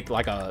you gonna make,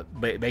 like,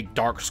 make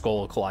Dark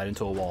Skull collide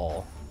into a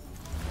wall?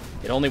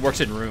 It only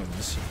works in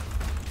rooms.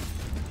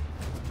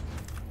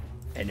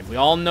 And if we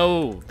all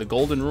know the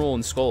golden rule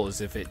in Skul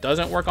is if it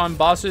doesn't work on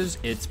bosses,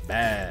 it's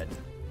bad.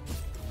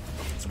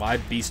 That's why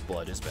Beast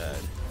Blood is bad.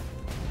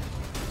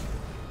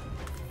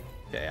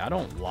 Okay, I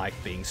don't like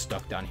being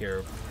stuck down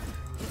here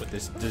with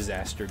this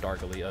disaster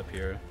Darkly up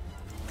here.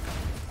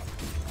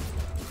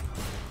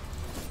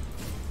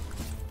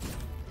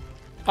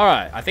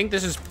 Alright, I think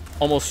this is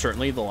almost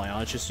certainly the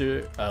Leona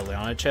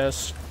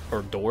chest,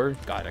 or door.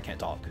 God, I can't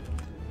talk.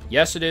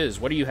 Yes, it is.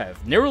 What do you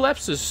have?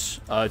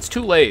 Neurolepsis. It's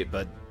too late,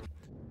 but...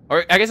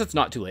 Or, I guess it's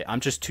not too late. I'm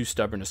just too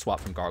stubborn to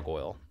swap from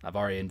Gargoyle. I've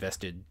already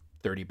invested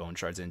 30 bone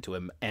shards into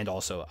him, and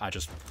also, I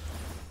just...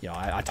 You know,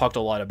 I talked a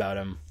lot about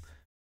him.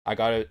 I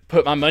gotta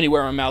put my money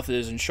where my mouth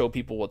is and show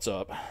people what's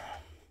up.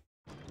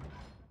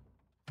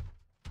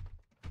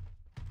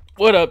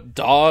 What up,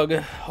 dog?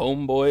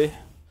 Homeboy?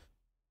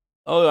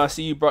 Oh, I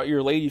see you brought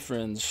your lady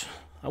friends.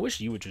 I wish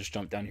you would just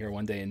jump down here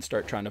one day and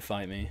start trying to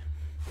fight me.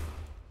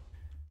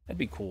 That'd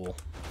be cool.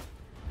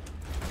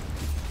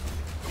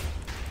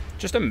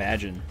 Just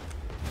imagine.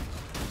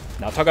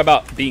 Now talk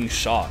about being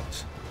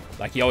shocked.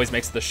 Like he always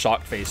makes the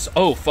shocked face.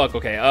 Oh, fuck,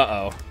 okay,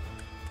 uh-oh.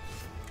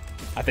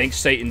 I think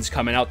Satan's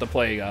coming out to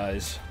play,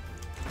 guys.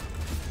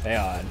 Hang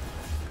on.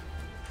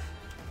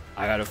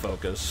 I gotta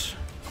focus.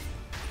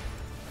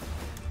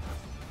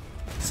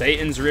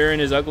 Satan's rearing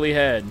his ugly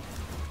head.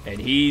 And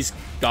he's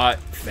got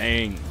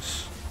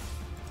fangs.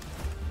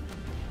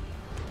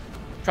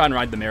 Try and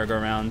ride the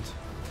merry-go-round.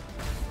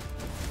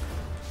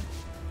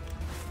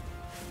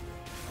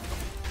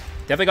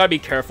 Definitely gotta be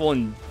careful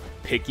and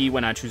picky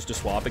when I choose to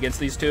swap against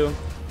these two.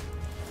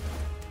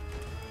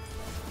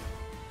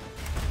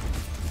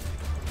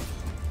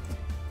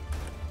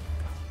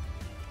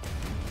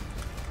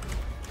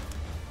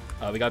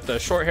 We got the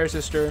short hair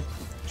sister.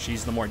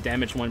 She's the more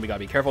damaged one. We gotta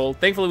be careful.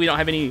 Thankfully, we don't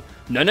have any...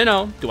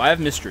 No. Do I have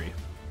mystery?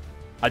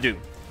 I do.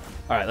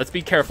 Alright, let's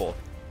be careful.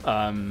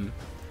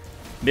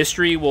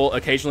 Mystery will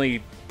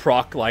occasionally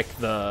proc like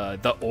the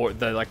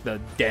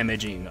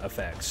damaging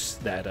effects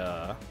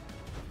that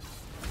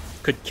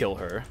could kill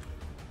her.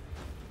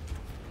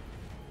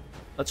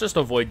 Let's just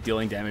avoid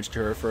dealing damage to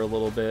her for a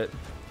little bit.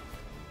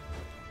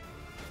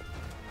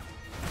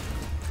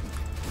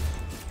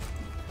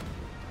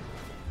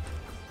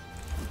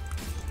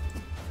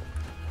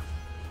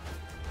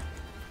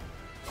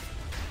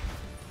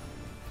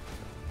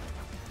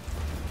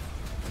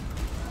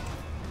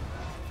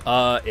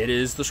 It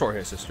is the short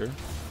hair sister.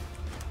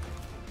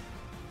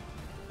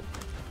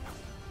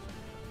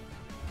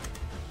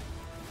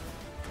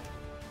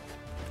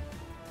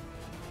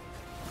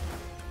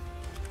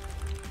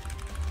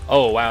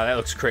 Oh, wow, that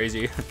looks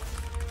crazy.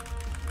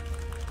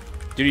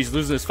 Dude, he's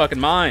losing his fucking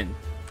mind.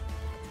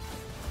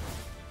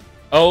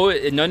 Oh,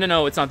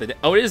 no, it's not the...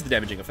 Oh, it is the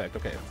damaging effect,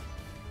 okay.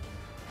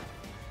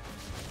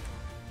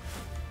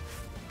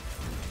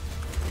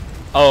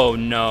 Oh,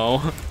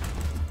 no.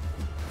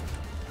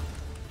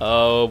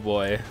 Oh,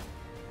 boy.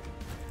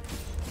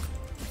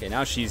 Okay,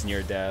 now she's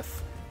near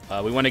death.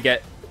 We want to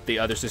get the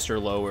other sister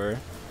lower.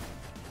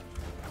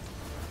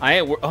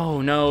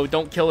 Oh, no,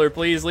 don't kill her,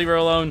 please. Leave her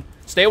alone.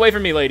 Stay away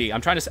from me, lady. I'm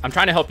trying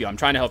to help you. I'm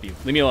trying to help you.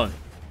 Leave me alone.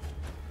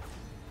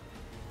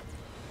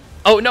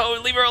 Oh, no,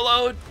 leave her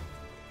alone.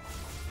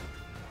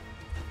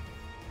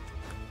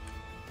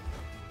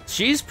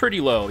 She's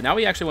pretty low. Now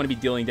we actually want to be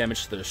dealing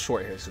damage to the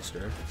short hair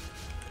sister.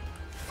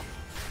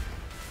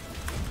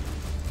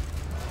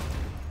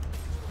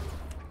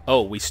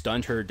 Oh, we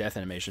stunned her death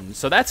animation.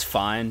 So that's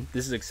fine.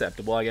 This is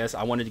acceptable, I guess.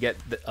 I wanted to get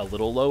a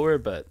little lower,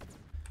 but...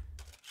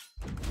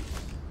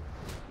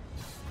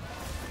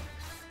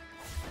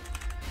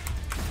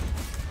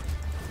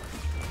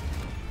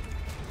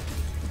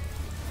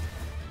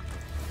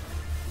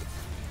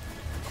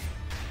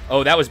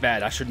 Oh, that was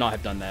bad. I should not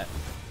have done that.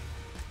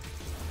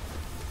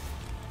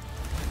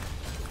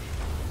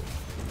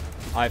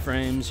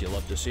 Iframes, you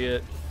love to see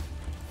it.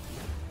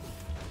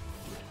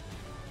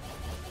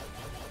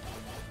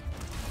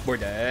 We're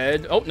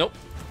dead. Oh, nope.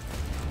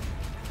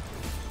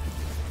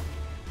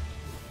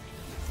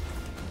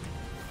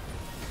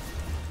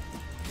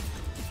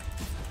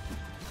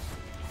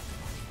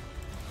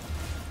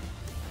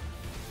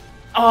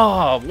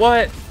 Oh,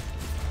 what?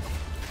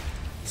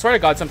 Swear to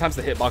God, sometimes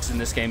the hitboxes in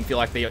this game feel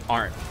like they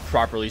aren't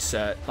properly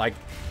set. Like,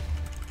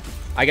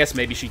 I guess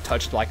maybe she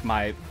touched, like,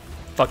 my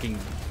fucking,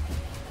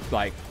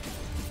 like,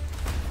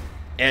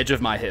 edge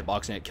of my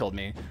hitbox and it killed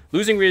me.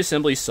 Losing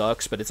reassembly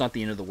sucks, but it's not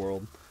the end of the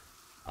world.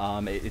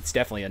 It's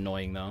definitely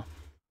annoying, though.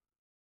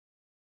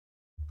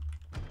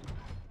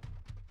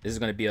 This is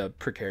going to be a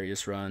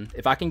precarious run.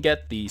 If I can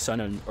get the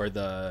sun or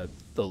the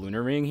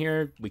lunar ring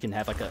here, we can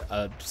have, like,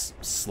 a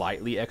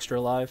slightly extra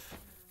life.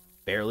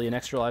 Barely an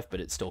extra life, but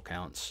it still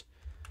counts.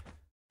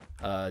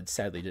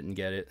 Sadly didn't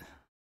get it.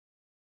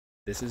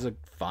 This is a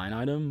fine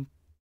item.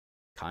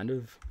 Kind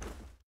of.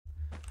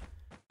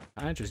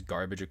 Just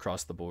garbage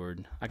across the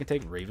board. I can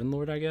take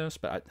Ravenlord, I guess,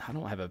 but I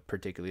don't have a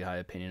particularly high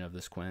opinion of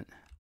this Quint.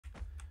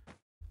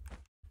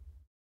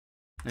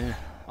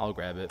 I'll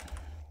grab it.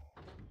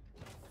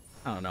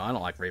 I don't know, I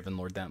don't like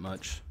Ravenlord that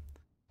much.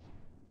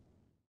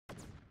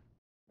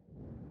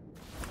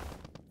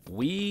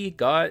 We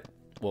got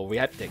well, we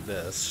have to take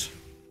this.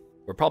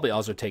 We're probably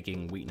also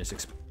taking weakness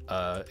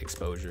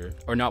exposure,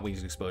 or not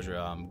weakness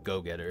exposure,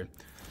 go-getter.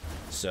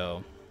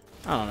 So,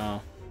 I don't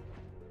know.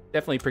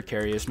 Definitely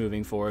precarious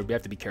moving forward. We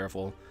have to be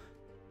careful.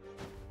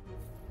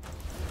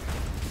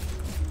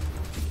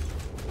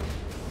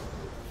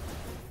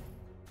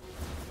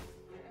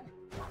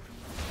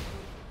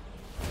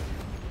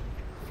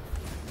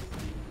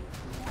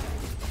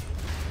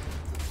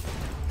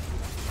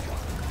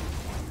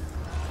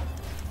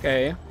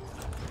 Okay.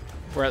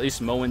 We're at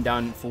least mowing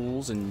down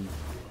fools and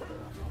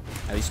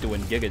at least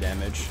doing giga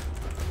damage.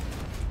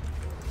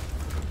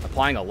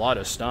 Applying a lot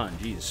of stun,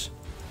 jeez.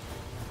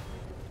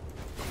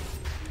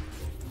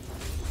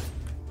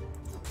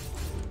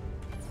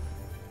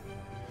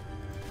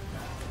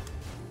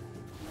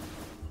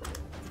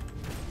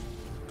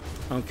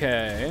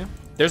 Okay.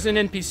 There's an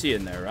NPC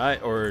in there,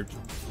 right? Or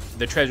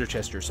the treasure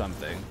chest or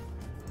something.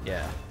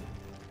 Yeah.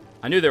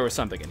 I knew there was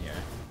something in here.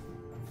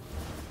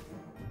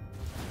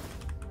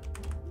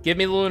 Give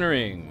me the lunar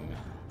ring.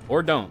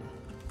 Or don't.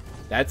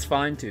 That's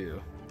fine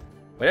too.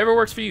 Whatever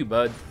works for you,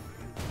 bud.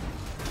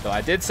 So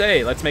I did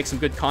say, let's make some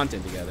good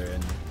content together,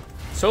 and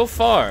so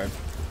far,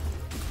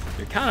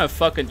 you're kind of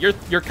fucking,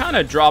 you're kind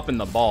of dropping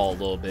the ball a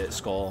little bit,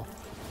 Skul.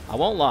 I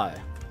won't lie.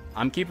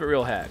 I'm keep it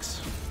real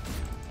hacks.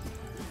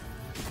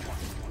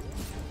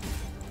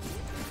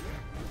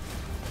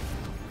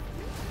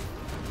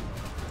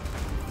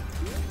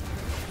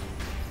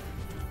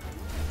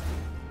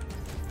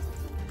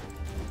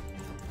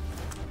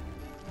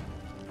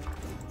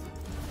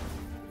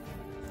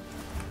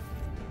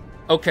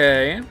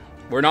 Okay,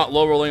 we're not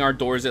low rolling our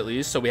doors at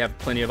least, so we have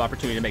plenty of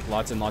opportunity to make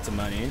lots and lots of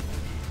money.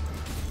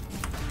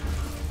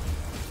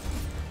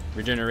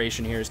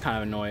 Regeneration here is kind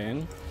of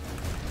annoying.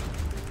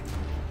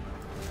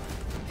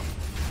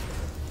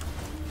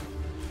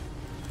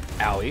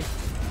 Owie.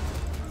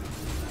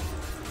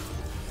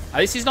 At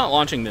least he's not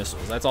launching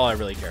missiles. That's all I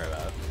really care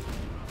about.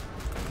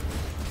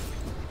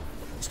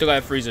 Still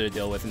got Frieza to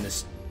deal with in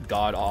this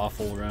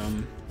god-awful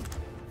room.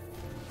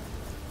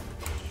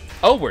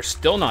 Oh, we're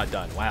still not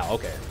done. Wow,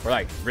 okay. We're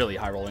like really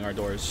high rolling our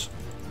doors.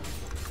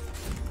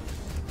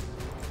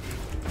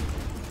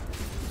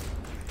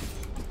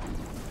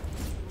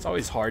 It's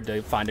always hard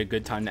to find a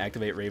good time to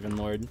activate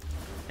Ravenlord.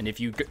 And if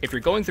you're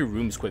going through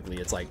rooms quickly,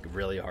 it's like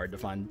really hard to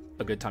find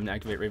a good time to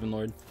activate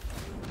Ravenlord.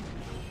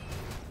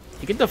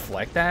 You can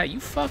deflect that? You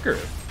fucker.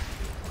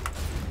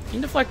 You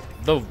can deflect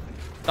the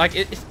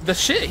the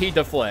shit he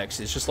deflects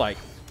is just like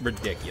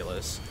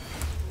ridiculous.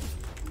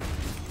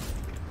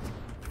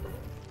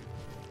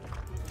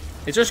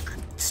 It's just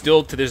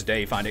still to this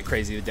day find it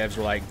crazy the devs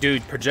were like,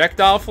 dude,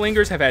 projectile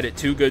flingers have had it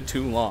too good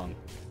too long.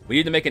 We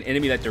need to make an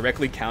enemy that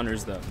directly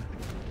counters them.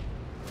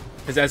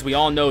 Because as we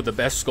all know, the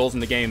best skulls in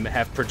the game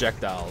have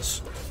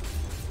projectiles.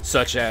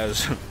 Such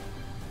as...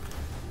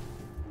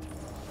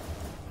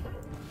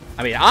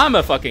 I mean, I'm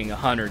a fucking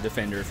hunter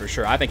defender for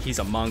sure. I think he's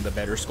among the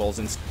better skulls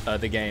in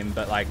the game.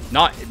 But like,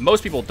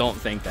 most people don't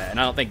think that.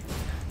 And I don't think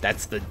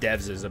that's the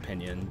devs'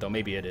 opinion. Though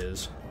maybe it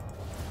is.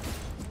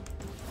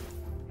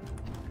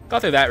 Got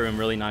through that room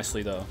really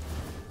nicely, though.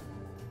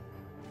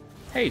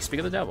 Hey, speak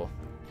of the devil.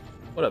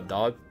 What up,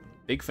 dog?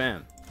 Big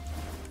fan.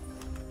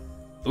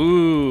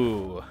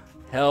 Ooh,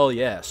 hell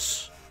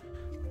yes.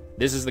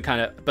 This is the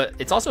kind of... But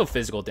it's also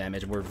physical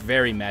damage. We're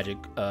very magic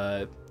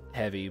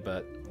heavy,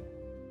 but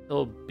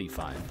it'll be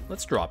fine.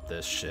 Let's drop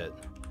this shit.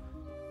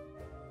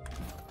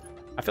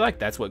 I feel like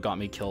that's what got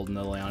me killed in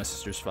the Leona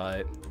Sisters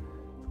fight.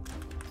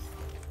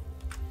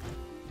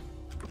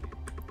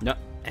 No,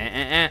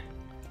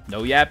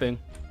 no yapping.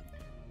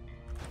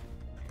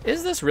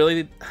 Is this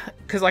really...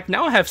 Because, like,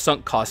 now I have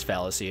sunk cost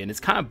fallacy, and it's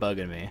kind of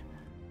bugging me.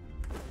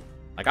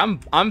 Like,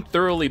 I'm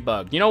thoroughly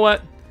bugged. You know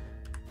what?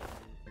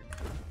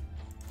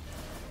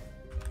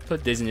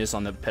 Put dizziness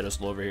on the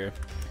pedestal over here.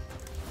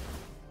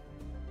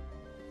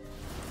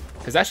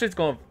 Because that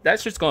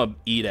shit's gonna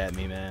eat at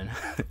me, man.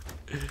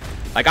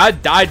 Like, I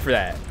died for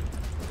that.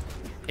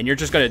 And you're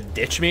just gonna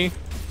ditch me?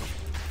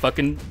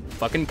 Fucking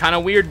kind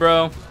of weird,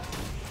 bro.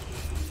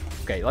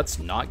 Okay, let's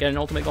not get an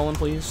ultimate golem,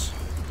 please.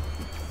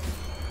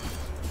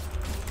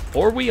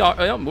 Or we are...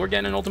 Oh, we're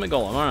getting an ultimate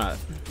golem. Alright.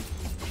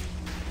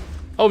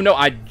 Oh, no.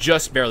 I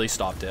just barely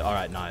stopped it.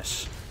 Alright,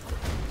 nice.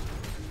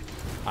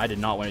 I did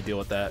not want to deal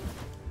with that.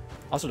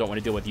 Also don't want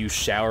to deal with you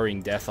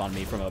showering death on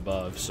me from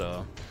above,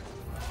 so...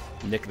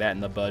 Nick that in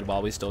the bud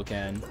while we still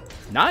can.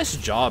 Nice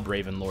job,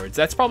 Ravenlords.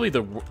 That's probably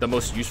the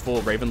most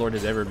useful Ravenlord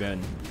has ever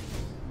been.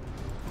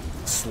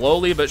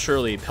 Slowly but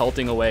surely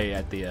pelting away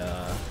at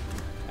the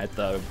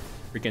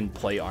freaking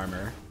plate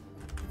armor.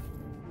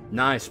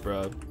 Nice,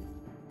 bro.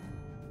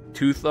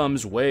 2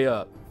 thumbs way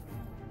up.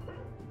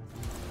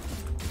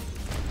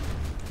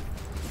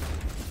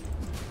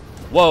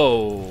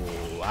 Whoa,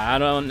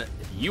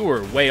 you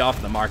were way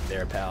off the mark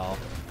there, pal.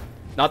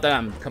 Not that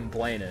I'm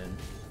complaining.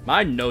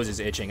 My nose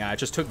is itching. I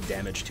just took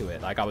damage to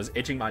it. Like, I was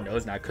itching my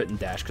nose and I couldn't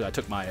dash because I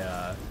took my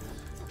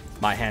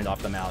my hand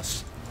off the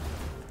mouse.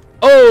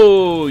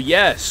 Oh,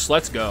 yes,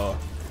 let's go.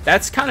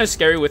 That's kind of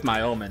scary with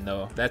my Omen,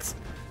 though.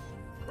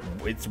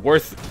 It's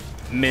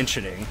worth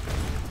mentioning.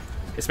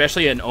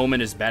 Especially an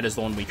Omen as bad as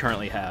the one we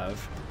currently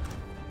have.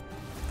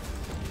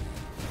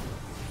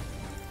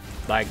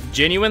 Like,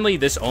 genuinely,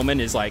 this Omen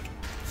is like...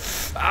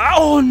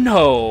 Oh,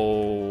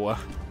 no!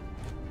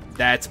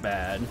 That's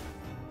bad.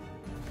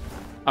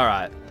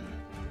 Alright.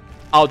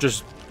 I'll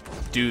just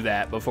do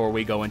that before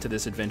we go into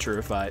this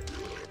adventurer fight.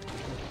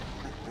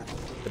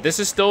 But this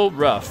is still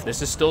rough.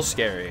 This is still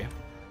scary.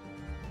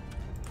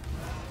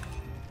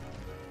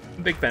 I'm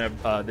a big fan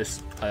of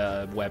this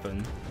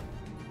weapon.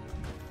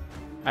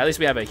 At least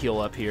we have a heal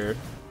up here.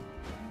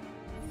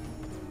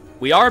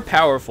 We are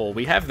powerful.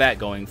 We have that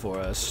going for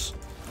us.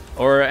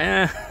 Or,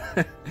 I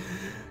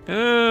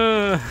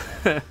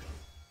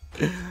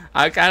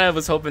kind of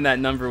was hoping that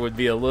number would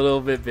be a little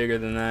bit bigger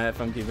than that,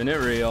 if I'm keeping it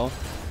real.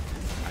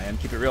 I am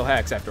Keep It Real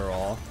Hax, after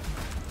all.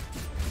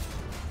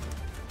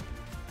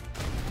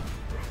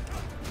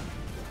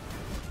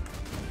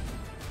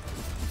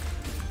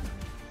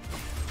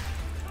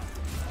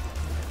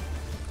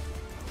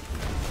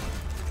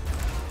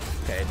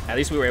 Okay, at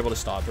least we were able to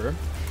stop her.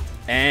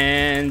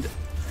 And...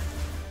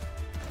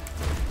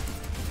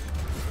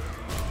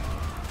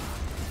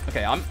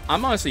 okay, I'm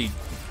honestly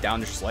down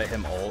to just let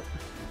him ult.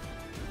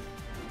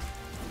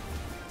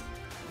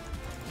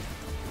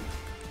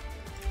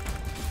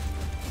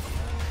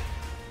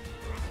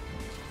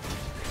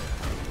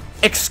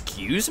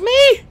 Excuse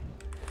me?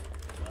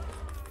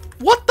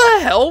 What the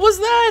hell was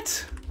that?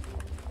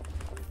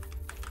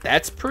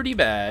 That's pretty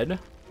bad.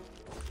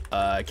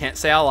 I can't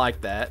say I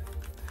like that.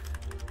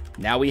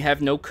 Now we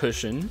have no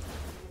cushion.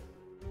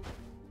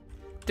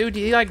 Dude,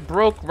 he like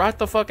broke right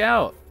the fuck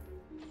out.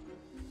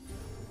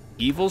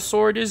 Evil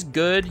Sword is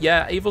good.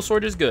 Yeah, Evil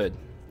Sword is good.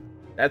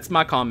 That's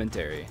my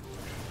commentary.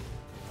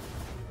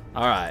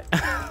 Alright.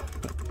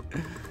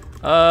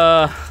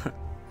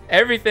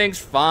 Everything's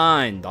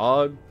fine,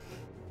 dog.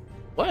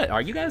 What?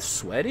 Are you guys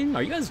sweating?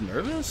 Are you guys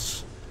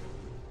nervous?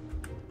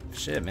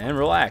 Shit, man.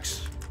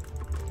 Relax.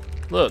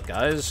 Look,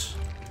 guys.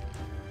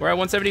 We're at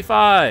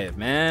 175,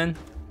 man.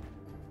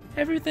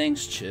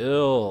 Everything's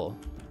chill.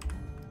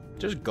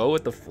 Just go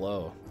with the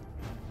flow.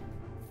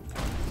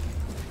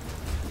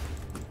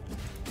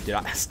 Dude,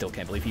 I still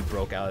can't believe he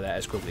broke out of that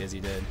as quickly as he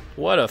did.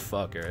 What a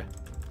fucker.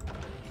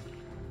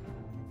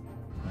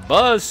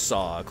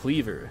 Buzzsaw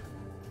Cleaver.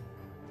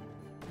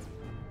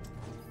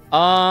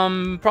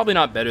 Probably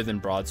not better than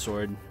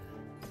Broadsword.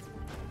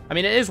 I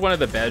mean, it is one of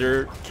the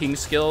better king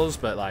skills,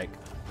 but like,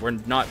 we're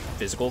not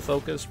physical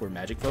focused, we're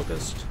magic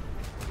focused.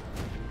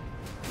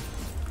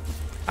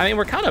 I mean,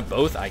 we're kind of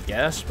both, I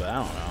guess, but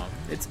I don't know.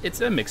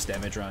 It's a mixed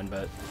damage run,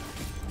 but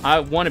I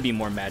want to be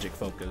more magic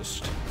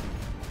focused.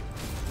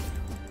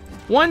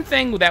 One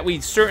thing that we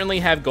certainly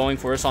have going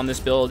for us on this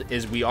build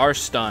is we are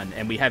stun,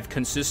 and we have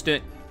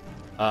consistent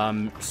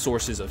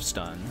sources of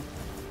stun.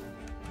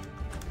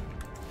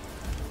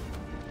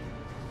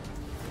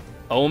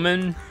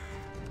 Omen.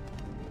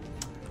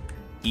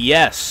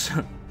 Yes.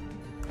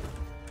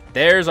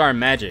 There's our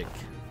magic.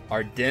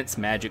 Our dense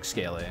magic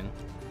scaling.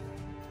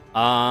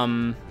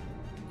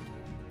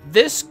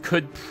 This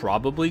could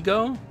probably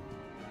go.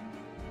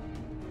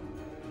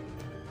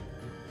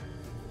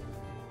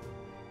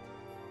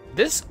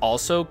 This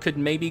also could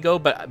maybe go,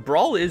 but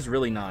Brawl is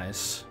really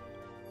nice.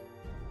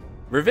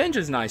 Revenge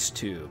is nice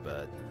too,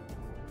 but...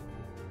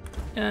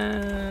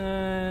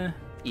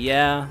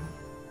 yeah.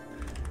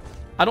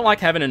 I don't like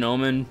having an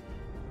Omen,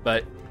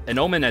 but an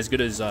Omen as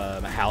good as a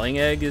Howling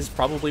Egg is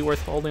probably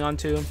worth holding on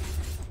to.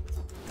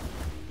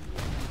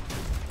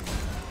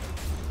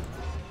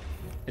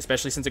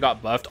 Especially since it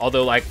got buffed,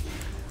 although, like,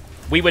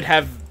 we would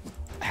have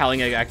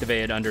Howling Egg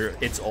activated under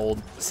its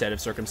old set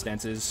of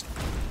circumstances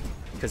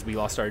because we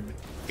lost our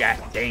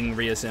dang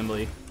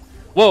reassembly.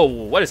 Whoa,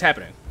 what is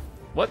happening?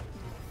 What?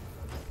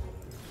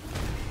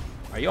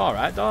 Are you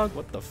alright, dog?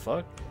 What the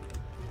fuck?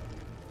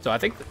 So I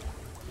think...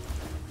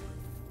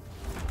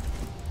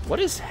 what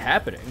is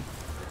happening?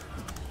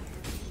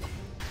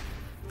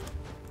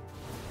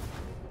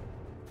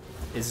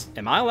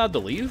 Am I allowed to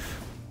leave?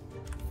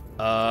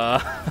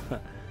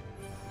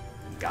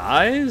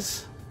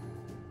 Guys?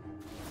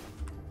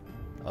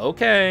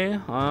 Okay,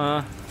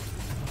 I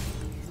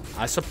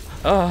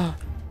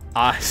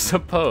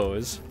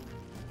suppose.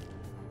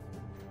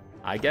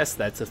 I guess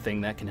that's a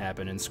thing that can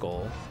happen in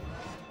Skul.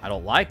 I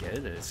don't like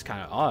it. It's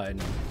kind of odd.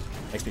 It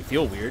makes me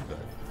feel weird, but...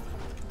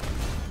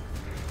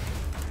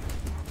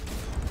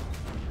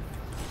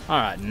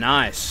 alright,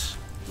 nice.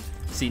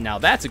 See, now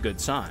that's a good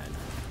sign.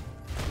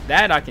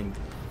 That I can...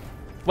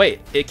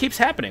 wait, it keeps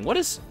happening. What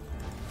is...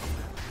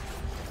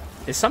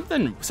 is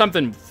something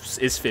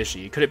is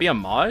fishy. Could it be a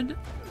mod?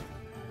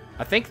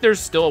 I think there's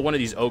still one of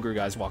these ogre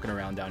guys walking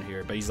around down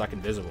here, but he's like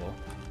invisible.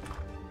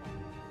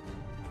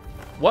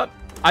 What?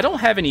 I don't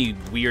have any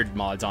weird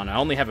mods on. I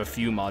only have a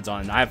few mods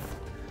on. I have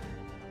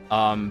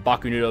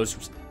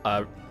Bakunudo's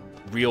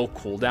real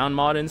cooldown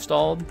mod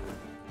installed.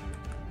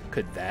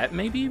 Could that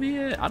maybe be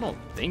it? I don't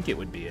think it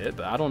would be it,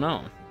 but I don't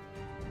know.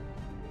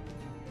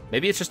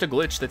 Maybe it's just a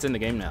glitch that's in the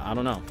game now. I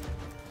don't know.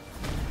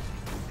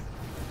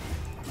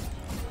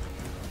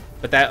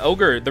 But that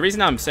ogre, the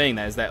reason I'm saying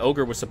that is that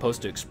ogre was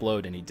supposed to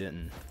explode and he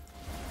didn't.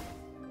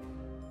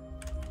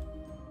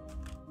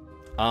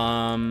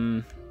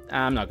 I'm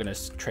not gonna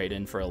trade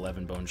in for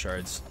 11 bone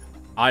shards.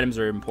 Items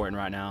are important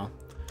right now.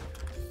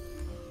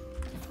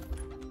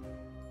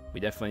 We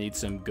definitely need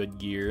some good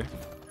gear.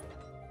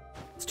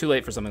 It's too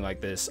late for something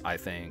like this, I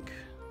think.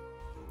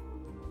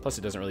 Plus,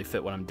 it doesn't really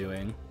fit what I'm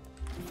doing.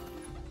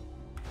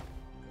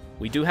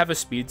 We do have a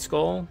speed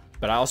skull,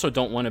 but I also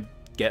don't want to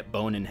get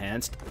bone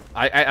enhanced.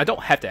 I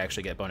don't have to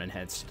actually get bone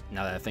enhanced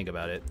now that I think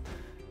about it.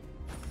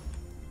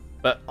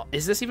 But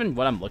is this even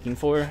what I'm looking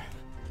for?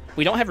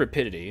 We don't have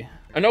rapidity.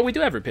 Oh, no, we do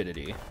have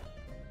rapidity.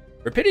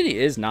 Rapidity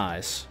is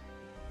nice.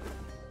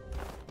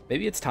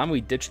 Maybe it's time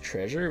we ditch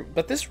treasure,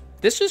 but this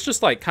is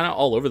just like kind of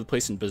all over the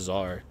place and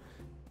bizarre.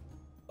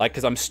 Like,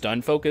 because I'm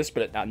stun focused,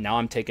 but now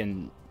I'm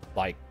taking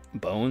like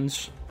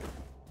bones.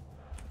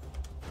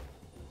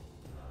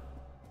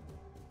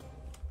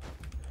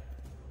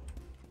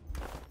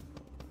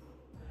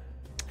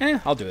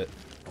 I'll do it.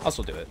 I'll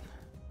still do it.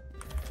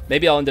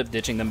 Maybe I'll end up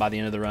ditching them by the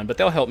end of the run, but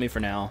they'll help me for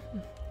now.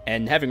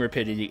 And having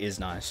rapidity is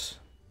nice.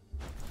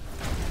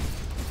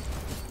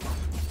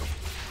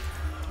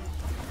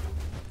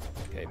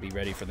 Okay, be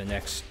ready for the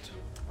next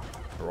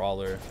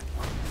brawler.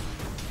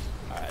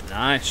 Alright,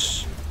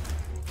 nice.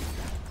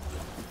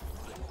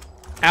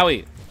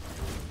 Owie.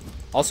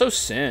 Also,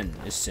 Sin.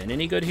 Is Sin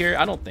any good here?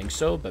 I don't think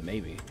so, but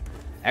maybe.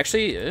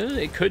 Actually,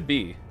 it could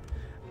be.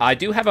 I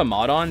do have a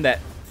mod on that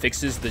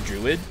fixes the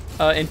Druid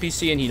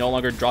NPC, and he no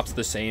longer drops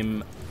the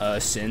same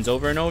sins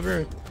over and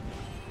over.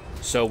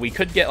 So we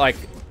could get, like,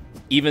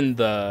 even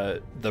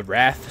the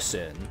Wrath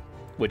Sin,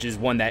 which is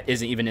one that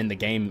isn't even in the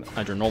game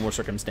under normal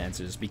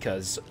circumstances,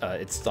 because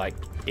it's like,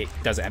 it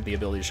doesn't have the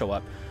ability to show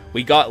up.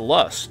 We got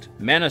Lust,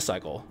 Mana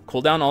Cycle,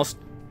 cooldown all...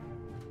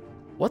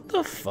 What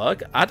the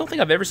fuck? I don't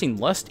think I've ever seen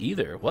Lust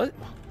either. What?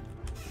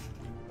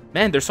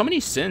 Man, there's so many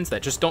sins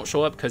that just don't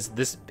show up because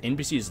this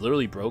NPC is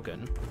literally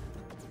broken.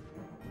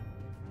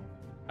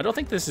 I don't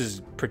think this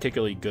is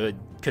particularly good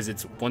because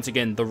it's, once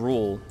again, the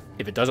rule.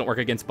 If it doesn't work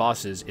against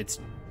bosses, it's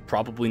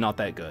probably not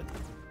that good.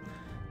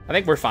 I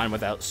think we're fine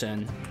without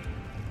Sin.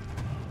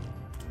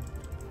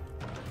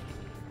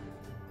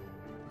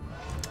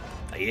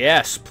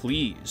 Yes,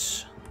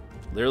 please.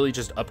 Literally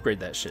just upgrade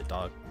that shit,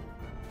 dog.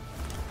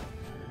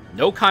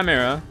 No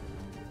Chimera.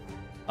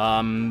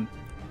 The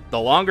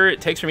longer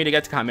it takes for me to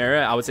get to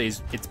Chimera, I would say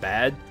it's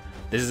bad.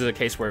 This is a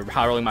case where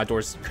high rolling my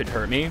doors could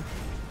hurt me.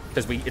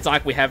 Because it's not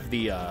like we have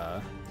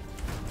the,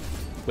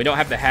 we don't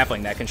have the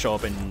halfling that can show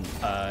up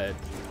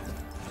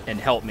and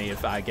help me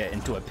if I get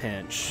into a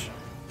pinch.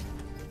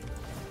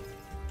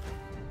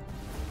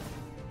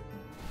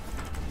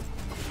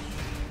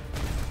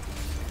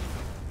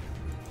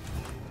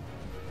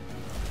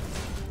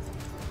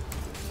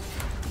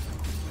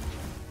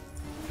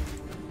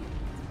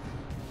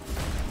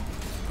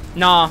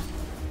 Nah.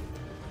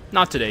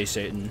 Not today,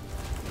 Satan.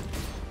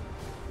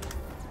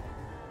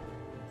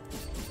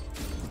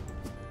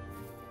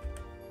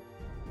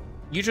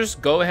 You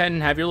just go ahead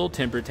and have your little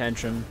temper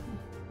tantrum.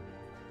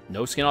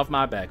 No skin off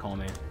my back,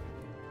 homie.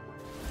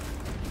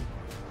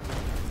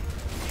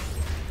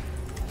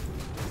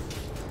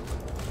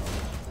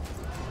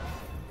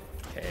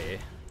 Okay.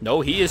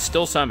 No, he is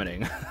still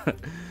summoning.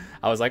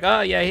 I was like,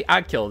 oh yeah,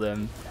 I killed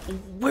him.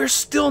 We're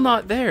still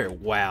not there.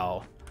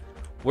 Wow.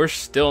 We're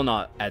still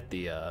not at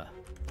the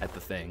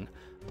thing.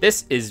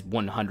 This is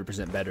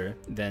 100% better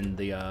than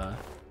the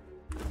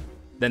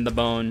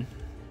bone,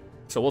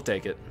 so we'll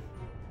take it.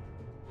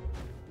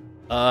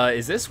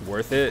 Is this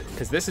worth it?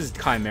 Because this is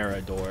Chimera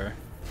door.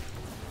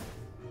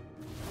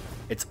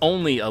 It's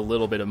only a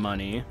little bit of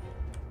money,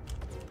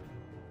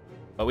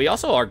 but we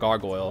also are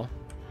Gargoyle.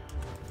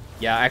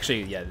 Yeah,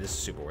 actually, yeah, this is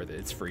super worth it.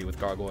 It's free with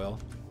Gargoyle.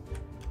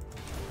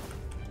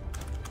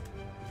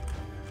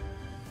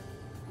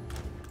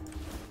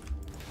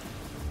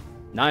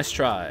 Nice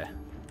try.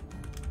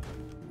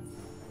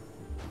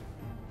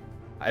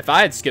 If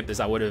I had skipped this,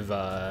 I would have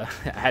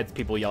had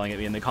people yelling at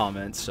me in the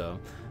comments, so.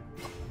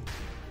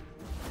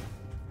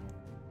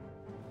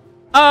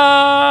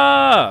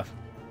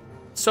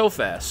 So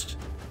fast.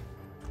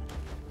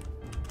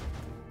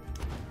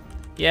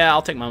 Yeah,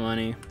 I'll take my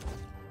money.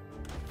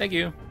 Thank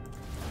you.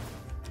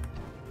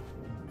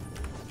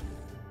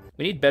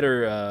 We need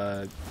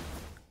better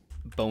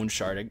bone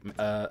shard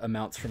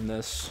amounts from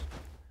this.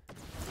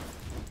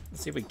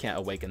 Let's see if we can't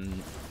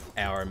awaken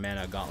our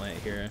mana gauntlet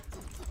here.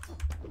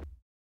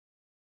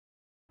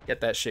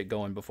 Get that shit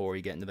going before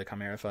we get into the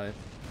Chimera fight.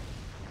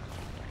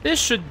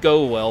 This should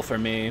go well for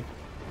me.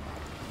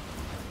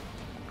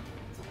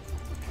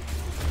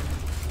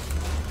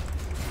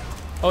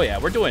 Oh yeah,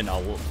 we're doing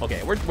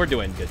okay. We're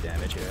doing good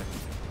damage here.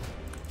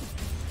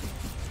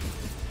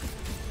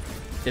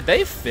 Did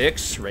they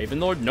fix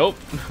Ravenlord? Nope.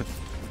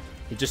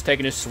 He's just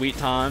taking his sweet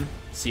time.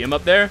 See him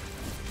up there?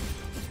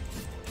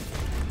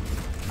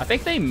 I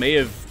think they may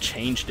have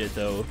changed it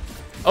though.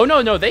 Oh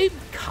no, they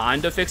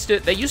kind of fixed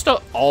it. They used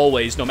to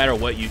always, no matter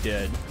what you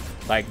did,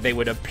 like they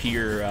would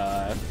appear,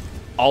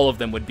 all of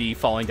them would be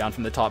falling down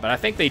from the top. But I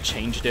think they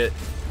changed it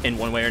in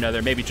one way or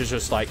another. Maybe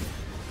just like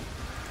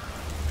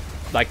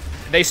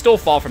they still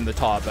fall from the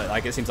top, but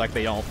like it seems like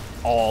they don't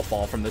all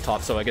fall from the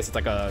top. So I guess it's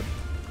like a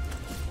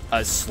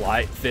a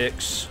slight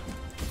fix.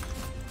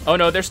 Oh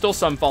no, there's still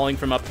some falling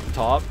from up the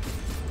top.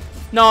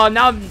 No,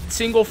 now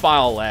single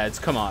file, lads.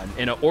 Come on,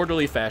 in an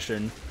orderly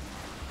fashion.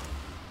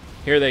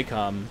 Here they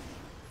come,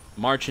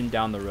 marching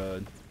down the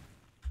road.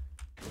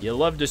 You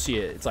love to see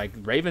it. It's like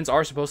ravens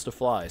are supposed to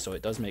fly, so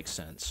it does make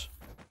sense.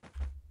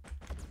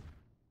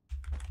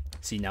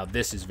 See, now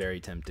this is very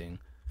tempting.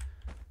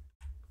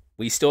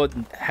 We still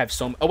have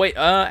some... Oh, wait.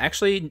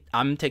 Actually,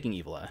 I'm taking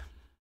Evil Eye.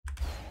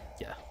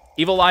 Yeah.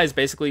 Evil Eye is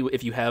basically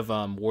if you have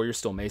Warrior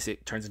Still Mace,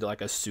 it turns into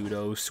like a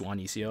pseudo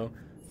Swanisio,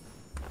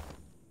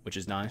 which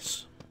is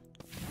nice.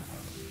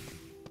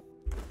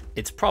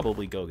 It's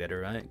probably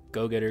Go-Getter, right?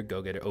 Go-Getter,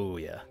 Go-Getter. Oh,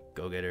 yeah.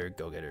 Go-Getter,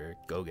 Go-Getter,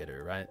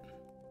 Go-Getter, right?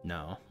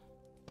 No.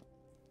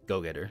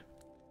 Go-Getter.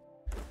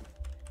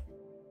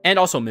 And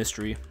also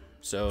Mystery.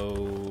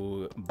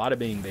 So, bada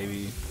bing,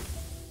 baby.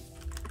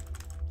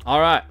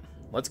 Alright,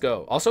 let's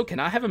go. Also, can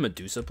I have a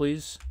Medusa,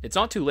 please? It's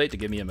not too late to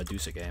give me a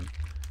Medusa game.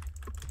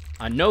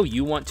 I know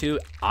you want to.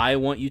 I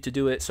want you to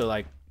do it. So,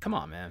 like, come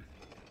on, man.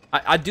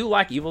 I do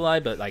like Evil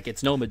Eye, but, like,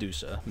 it's no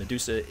Medusa.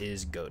 Medusa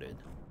is goated.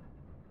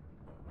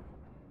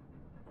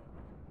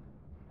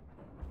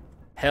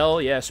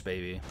 Hell yes,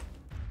 baby.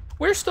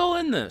 We're still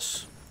in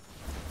this.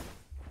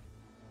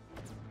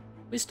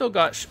 We still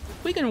got...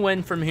 we can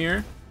win from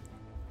here.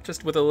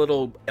 Just with a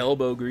little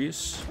elbow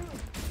grease.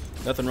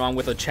 Nothing wrong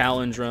with a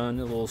challenge run,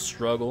 a little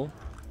struggle.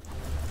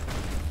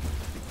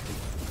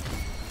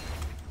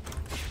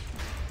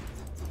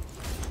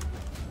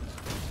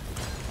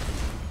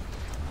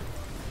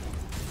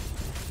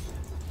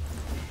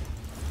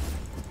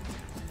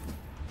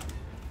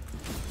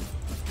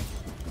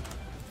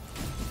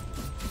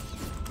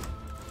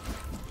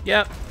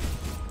 Yep.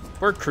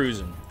 We're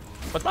cruising.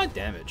 What's my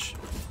damage?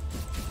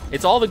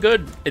 It's all the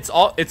good. It's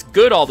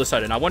good all of a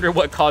sudden. I wonder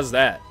what caused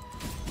that.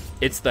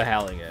 It's the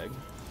Howling Egg.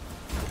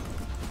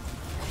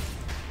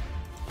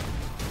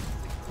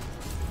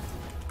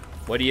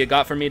 What do you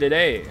got for me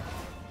today?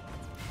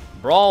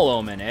 Brawl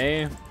Omen,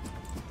 eh?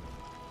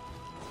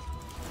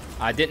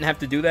 I didn't have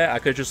to do that. I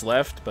could have just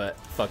left, but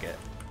fuck it.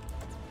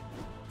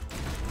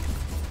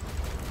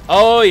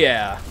 Oh,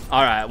 yeah.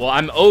 Alright, well,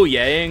 I'm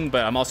oh-yaying,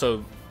 but I'm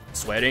also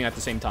sweating at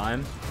the same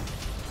time.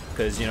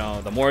 Because, you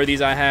know, the more of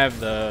these I have,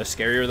 the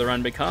scarier the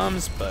run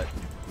becomes, but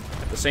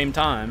at the same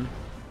time...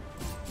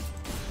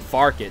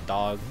 Fark it,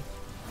 dog.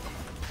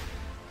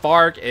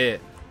 Fark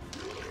it.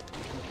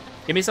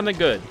 Give me something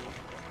good.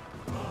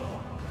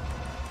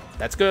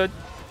 That's good.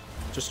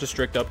 Just a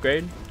strict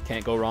upgrade.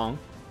 Can't go wrong.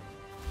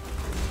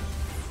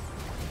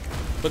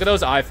 Look at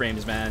those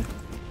iframes, man.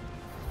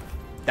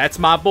 That's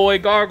my boy,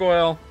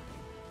 Gargoyle.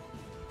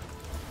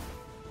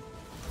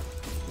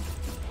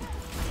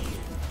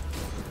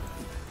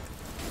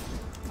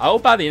 I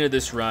hope by the end of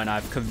this run,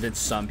 I've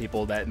convinced some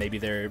people that maybe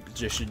they're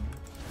just should,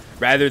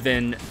 rather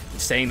than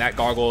saying that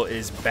Gargoyle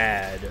is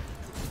bad,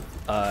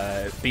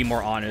 be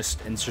more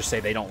honest and just say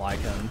they don't like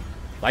him.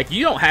 Like,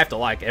 you don't have to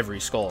like every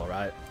skull,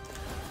 right?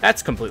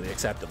 That's completely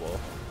acceptable.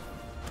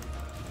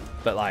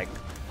 But, like,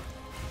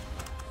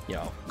 you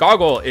know,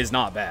 Gargoyle is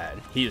not bad.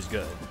 He is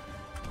good.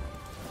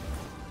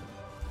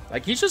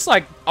 Like, he's just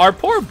like, our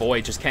poor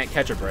boy just can't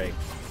catch a break.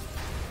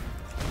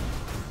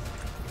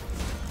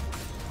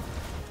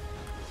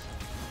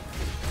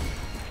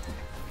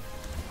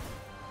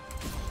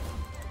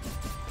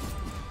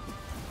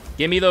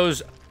 Give me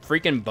those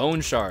freaking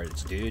bone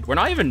shards, dude. We're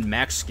not even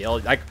max scale.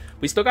 Like,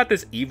 we still got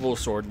this evil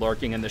sword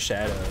lurking in the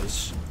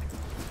shadows.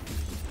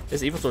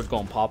 This evil sword's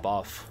gonna pop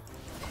off.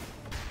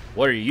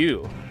 What are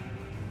you?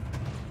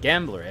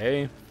 Gambler,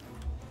 eh?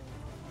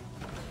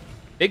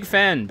 Big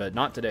fan, but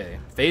not today.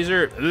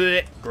 Phaser,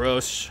 bleh,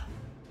 gross.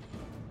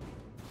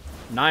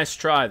 Nice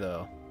try,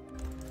 though.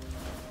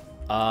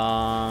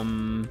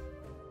 Don't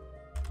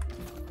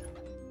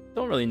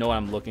really know what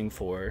I'm looking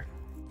for.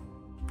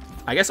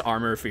 I guess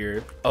armor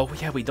fear. Oh,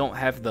 yeah, we don't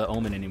have the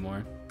omen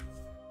anymore.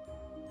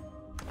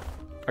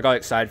 I got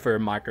excited for a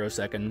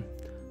microsecond.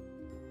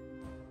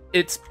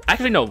 It's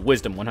actually no,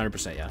 wisdom,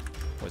 100%, yeah.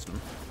 Wisdom.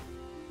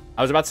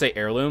 I was about to say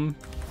heirloom,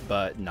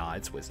 but nah,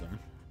 it's wisdom.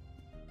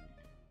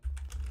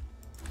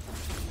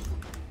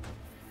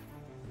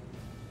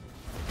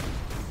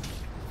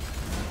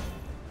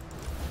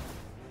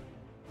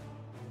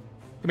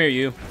 Come here,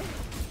 you.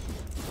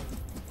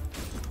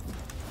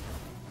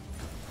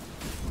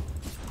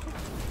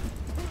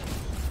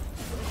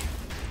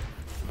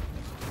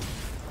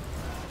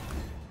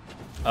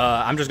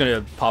 I'm just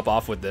gonna pop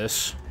off with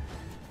this.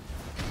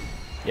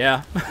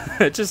 Yeah,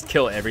 just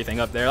kill everything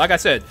up there. Like I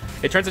said,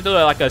 it turns into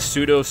like a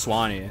pseudo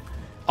Swanee.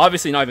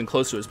 Obviously not even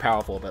close to as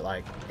powerful, but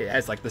like it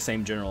has like the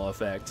same general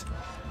effect.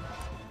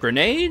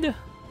 Grenade?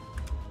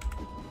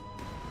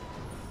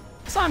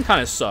 Slime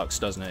kind of sucks,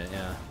 doesn't it?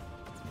 Yeah.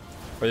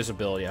 Or this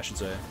ability, I should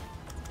say.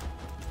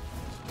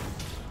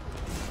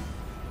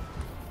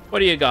 What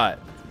do you got?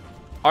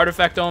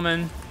 Artifact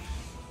Omen?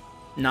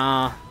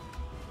 Nah.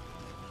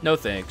 No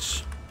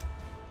thanks.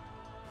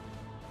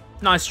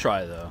 Nice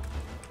try, though.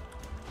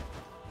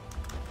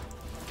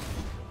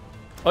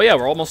 Oh yeah,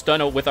 we're almost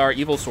done with our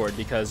evil sword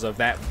because of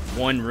that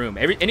one room.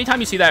 Anytime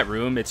you see that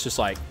room, it's just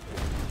like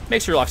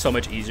makes your life so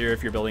much easier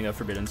if you're building a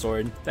forbidden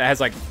sword. That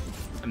has like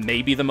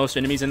maybe the most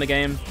enemies in the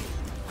game.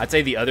 I'd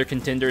say the other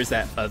contender is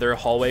that other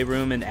hallway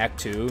room in Act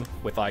 2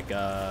 with like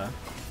the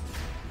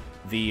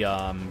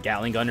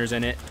Gatling gunners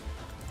in it.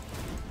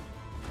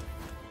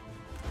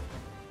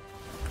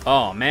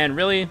 Oh man,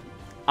 really?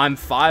 I'm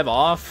 5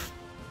 off?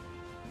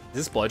 Is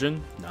this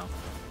bludgeon? No.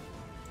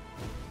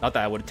 Not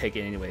that I would take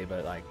it anyway,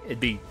 but like it'd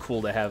be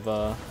cool to have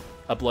a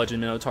bludgeon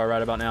Minotaur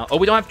right about now. Oh,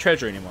 we don't have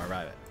treasure anymore,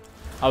 right?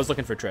 I was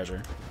looking for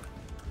treasure.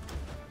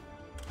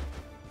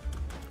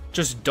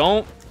 Just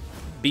don't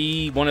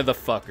be one of the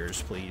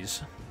fuckers,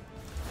 please.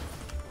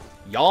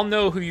 Y'all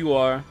know who you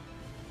are.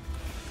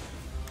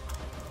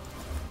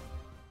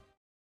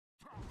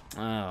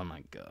 Oh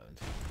my god.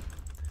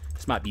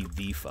 This might be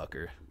the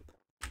fucker.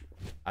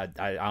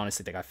 I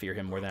honestly think I fear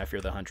him more than I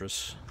fear the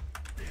Huntress.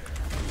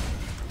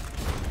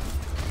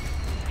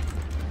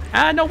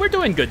 Ah, no, we're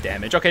doing good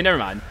damage. Okay, never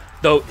mind.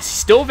 Though,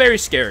 still very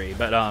scary,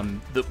 but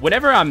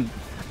whenever I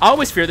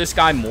always fear this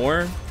guy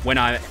more when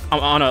I'm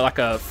on like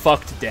a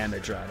fucked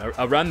damage run.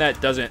 A run that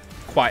doesn't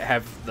quite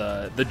have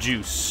the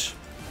juice.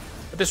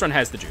 But this run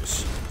has the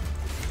juice.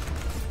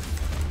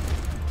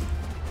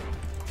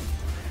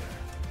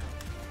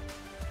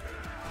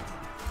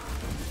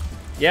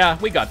 Yeah,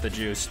 we got the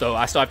juice, though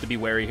I still have to be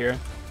wary here.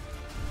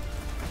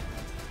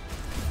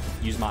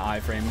 Use my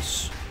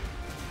iframes.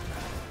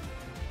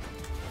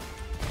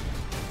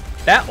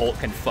 That ult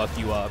can fuck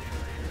you up.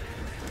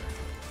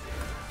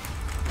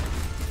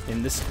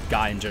 And this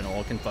guy in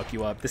general can fuck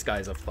you up. This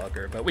guy's a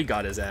fucker, but we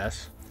got his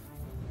ass.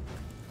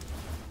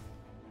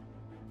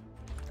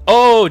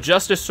 Oh,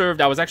 justice served.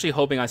 I was actually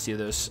hoping I see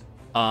this.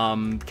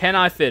 Can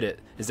I fit it?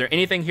 Is there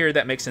anything here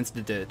that makes sense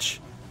to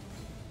ditch?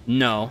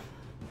 No.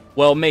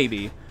 Well,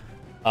 maybe.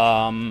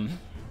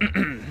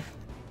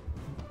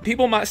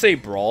 People might say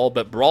Brawl,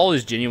 but Brawl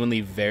is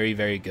genuinely very,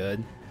 very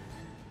good.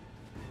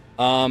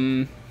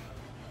 I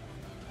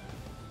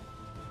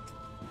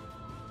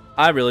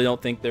really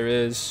don't think there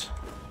is.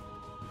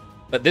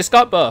 But this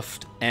got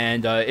buffed,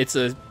 and it's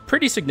a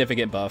pretty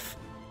significant buff.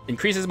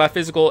 Increases my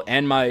physical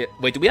and my...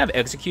 Wait, do we have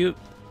execute?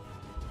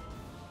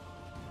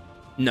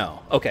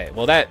 No. Okay,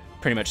 well that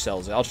pretty much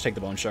sells it. I'll just take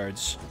the bone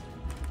shards.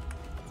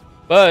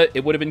 But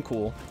it would have been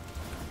cool.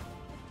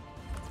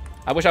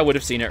 I wish I would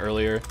have seen it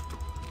earlier.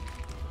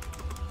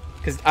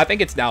 Because I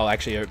think it's now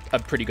actually a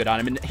pretty good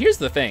item. And here's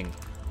the thing.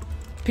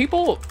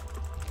 People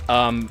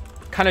kind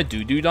of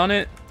doo-dooed on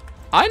it.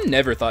 I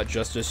never thought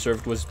Justice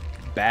Served was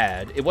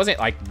bad. It wasn't,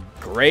 like,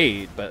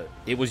 great, but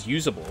it was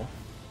usable.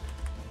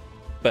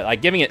 But,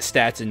 like, giving it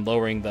stats and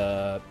lowering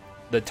the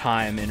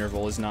time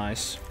interval is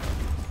nice.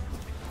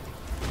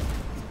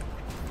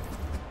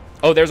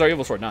 Oh, there's our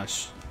Evil Sword.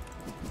 Nice.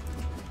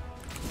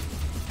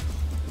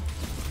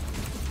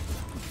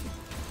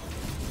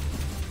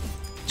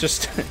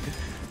 Just...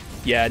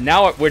 yeah,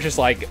 now we're just,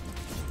 like,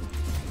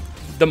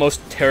 the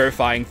most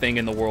terrifying thing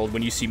in the world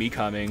when you see me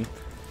coming.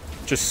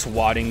 Just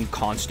swatting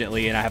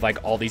constantly, and I have,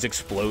 like, all these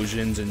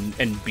explosions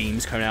and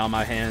beams coming out of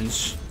my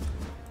hands.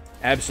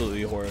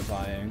 Absolutely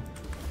horrifying.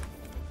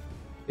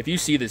 If you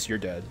see this, you're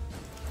dead.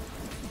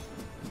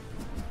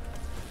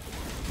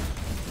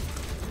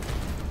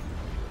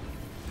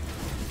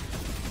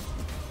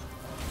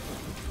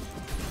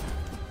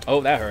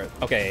 Oh, that hurt.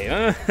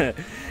 Okay.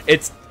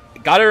 It's...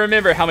 Gotta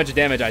remember how much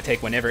damage I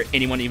take whenever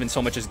anyone even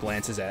so much as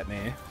glances at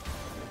me.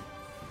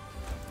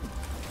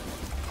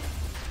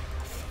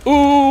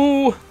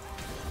 Ooh!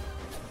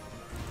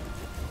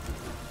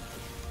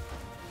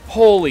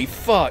 Holy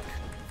fuck.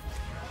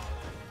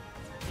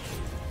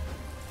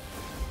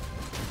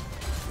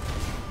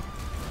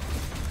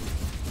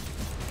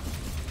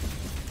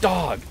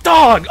 Dog!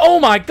 Dog! Oh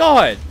my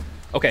god!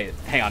 Okay,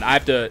 hang on. I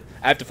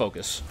have to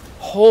focus.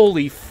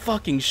 Holy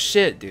fucking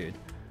shit, dude.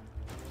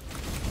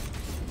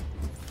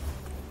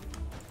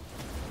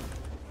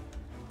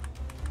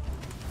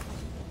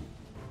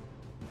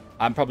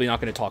 I'm probably not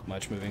going to talk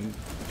much moving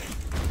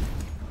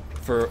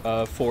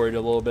forward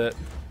a little bit.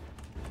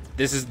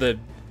 This is the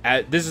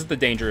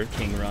danger of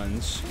king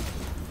runs.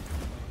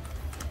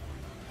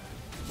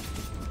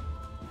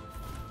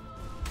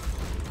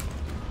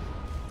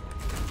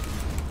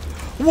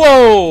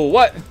 Whoa!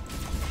 What?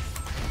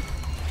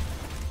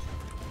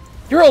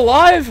 You're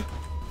alive?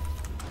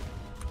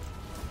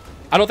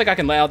 I don't think I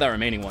can lay out that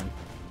remaining one.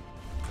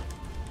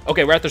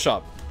 Okay, we're at the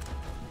shop.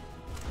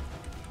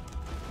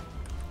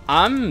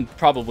 I'm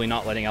probably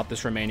not letting out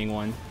this remaining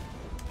one.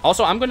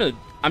 Also, I'm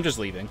just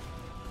leaving.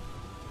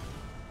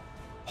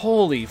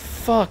 Holy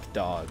fuck,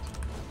 dog.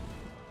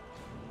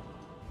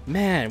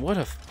 Man, what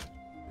a...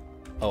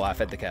 Oh, I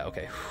fed the cat.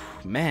 Okay.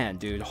 Man,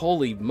 dude.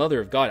 Holy mother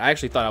of God. I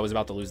actually thought I was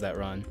about to lose that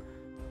run.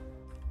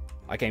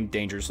 I came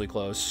dangerously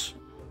close.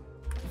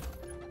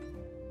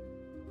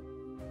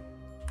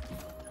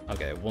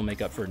 Okay, we'll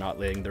make up for not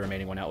letting the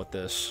remaining one out with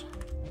this.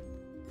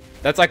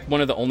 That's like one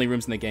of the only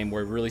rooms in the game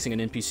where releasing an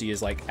NPC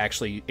is like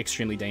actually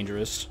extremely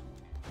dangerous.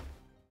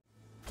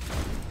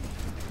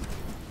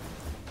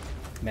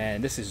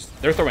 Man, this is...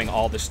 They're throwing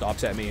all the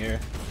stops at me here.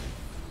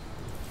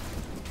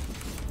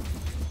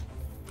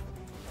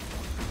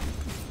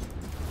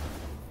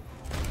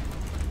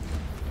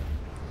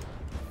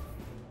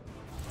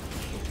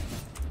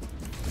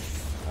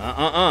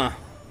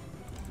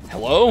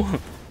 Hello?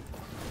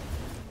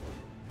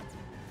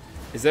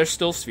 Is there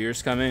still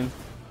spheres coming?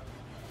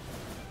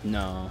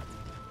 No.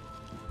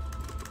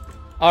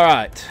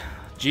 Alright.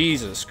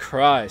 Jesus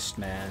Christ,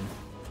 man.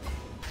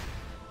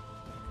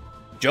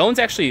 Joan's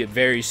actually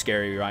very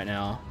scary right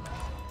now.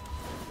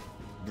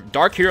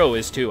 Dark Hero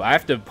is too. I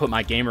have to put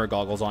my gamer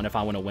goggles on if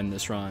I want to win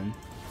this run.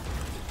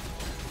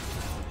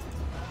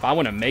 If I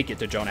want to make it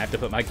to Joan, I have to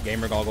put my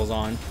gamer goggles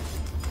on.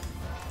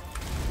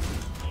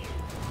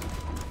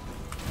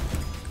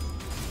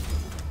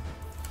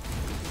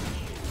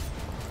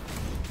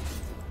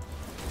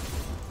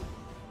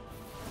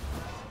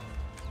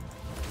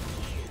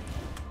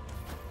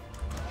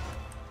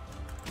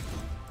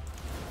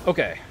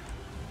 Okay.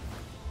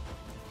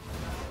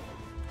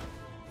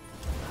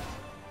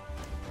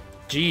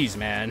 Jeez,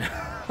 man.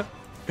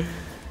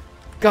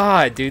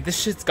 God, dude, this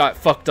shit's got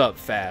fucked up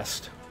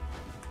fast.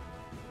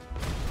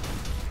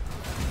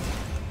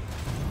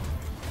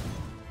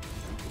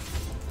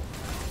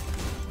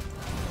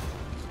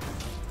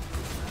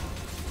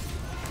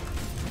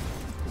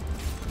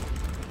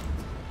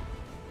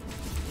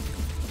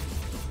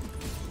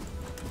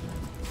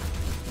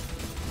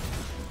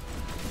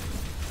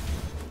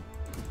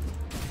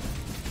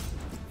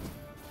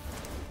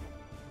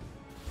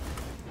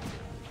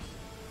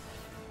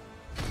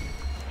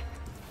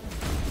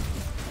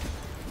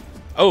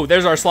 Oh,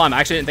 there's our slime. I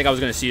actually didn't think I was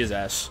going to see his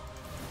ass.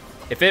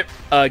 If it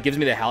gives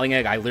me the Howling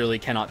Egg, I literally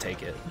cannot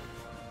take it.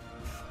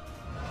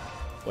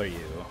 What are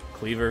you?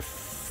 Cleaver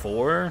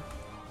 4?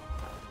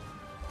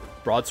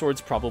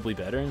 Broadsword's probably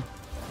better.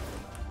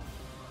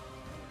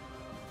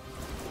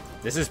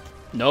 This is...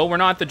 No, we're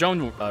not at the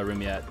Joan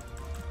room yet.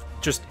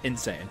 Just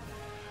insane.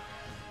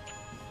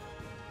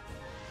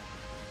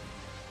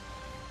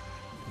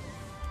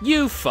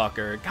 You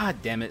fucker. God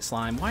damn it,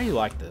 slime. Why are you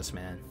like this,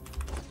 man?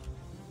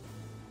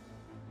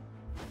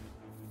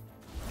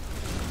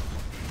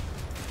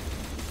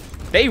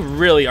 They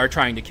really are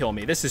trying to kill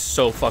me. This is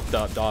so fucked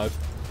up, dog.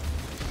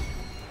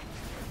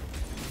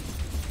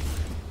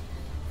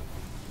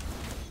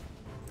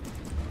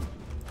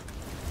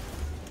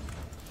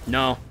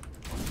 No.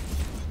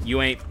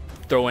 You ain't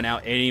throwing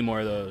out any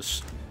more of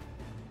those.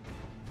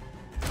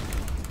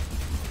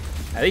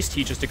 At least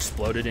he just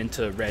exploded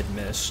into red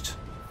mist.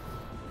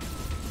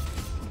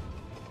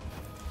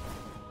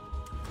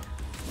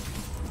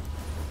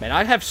 Man,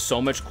 I have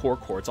so much core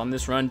quartz on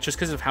this run just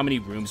because of how many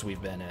rooms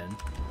we've been in.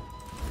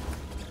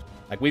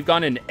 Like, we've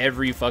gone in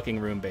every fucking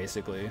room,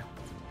 basically.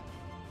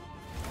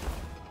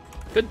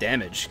 Good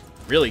damage.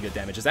 Really good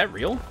damage. Is that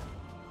real?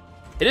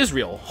 It is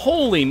real.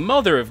 Holy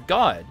mother of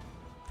God.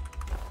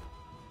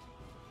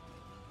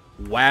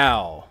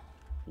 Wow.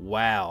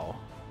 Wow.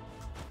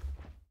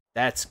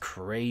 That's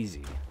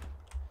crazy.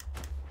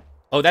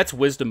 Oh, that's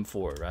Wisdom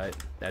 4, right?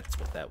 That's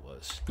what that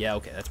was. Yeah,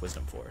 okay, that's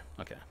Wisdom 4.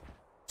 Okay.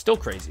 Still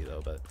crazy,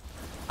 though, but...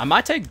 I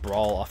might take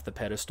Brawl off the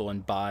pedestal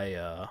and buy,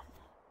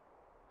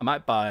 I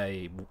might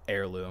buy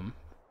Heirloom.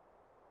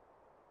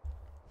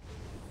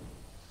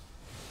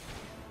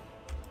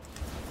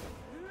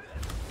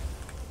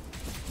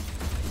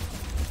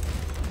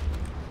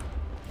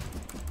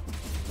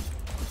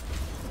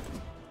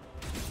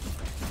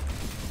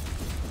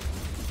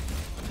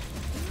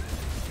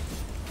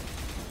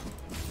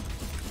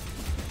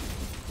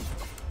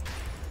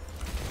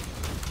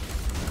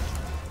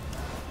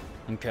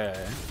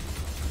 Okay.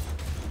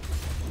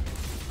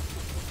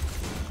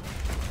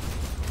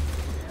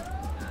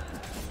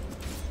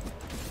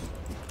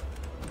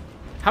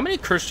 How many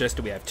curse chests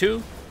do we have?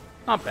 2?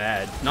 Not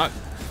bad. Not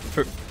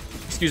for...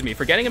 Excuse me.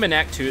 For getting him in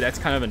Act 2, that's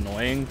kind of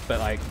annoying. But,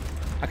 like,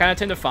 I kind of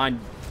tend to find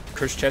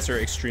curse chests are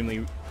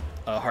extremely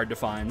hard to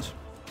find.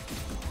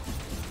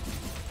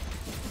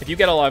 If you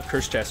get a lot of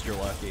curse chests, you're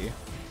lucky.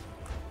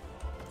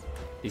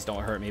 These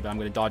don't hurt me, but I'm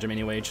going to dodge them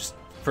anyway, just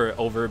for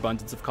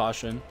overabundance of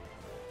caution.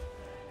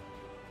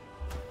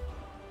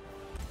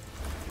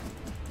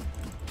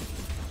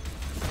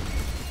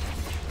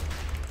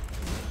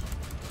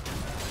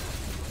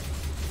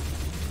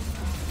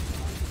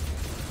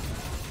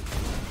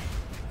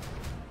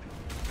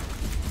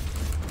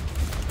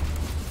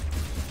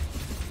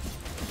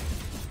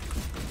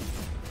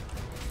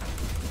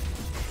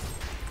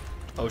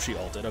 Oh, she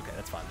ulted. Okay,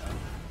 that's fine then.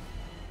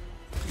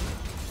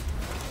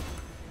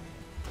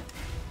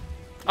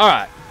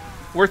 Alright.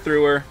 We're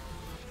through her.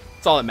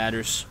 That's all that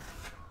matters.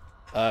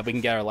 We can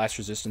get our last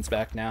resistance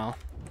back now.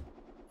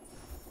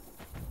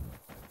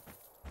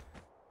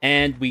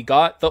 And we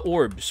got the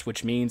orbs,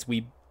 which means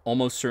we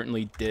almost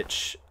certainly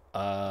ditch...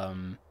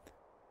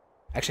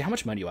 Actually, how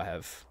much money do I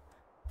have?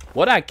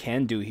 What I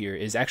can do here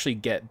is actually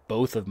get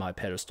both of my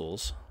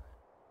pedestals.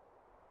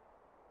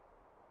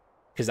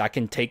 Because I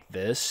can take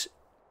this...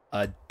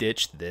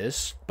 ditch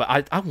this,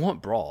 but I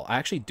want Brawl. I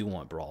actually do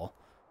want Brawl.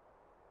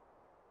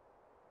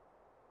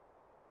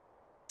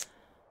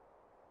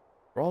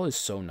 Brawl is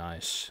so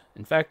nice.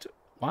 In fact,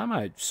 why am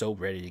I so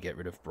ready to get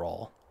rid of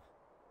Brawl?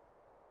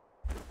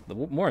 The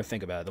more I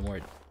think about it, the more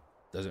it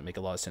doesn't make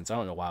a lot of sense. I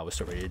don't know why I was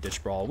so ready to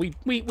ditch Brawl. We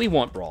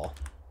want Brawl.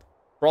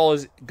 Brawl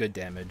is good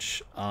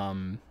damage.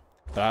 But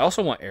I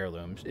also want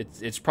Heirlooms.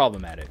 It's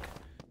problematic.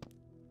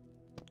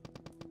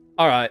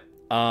 Alright.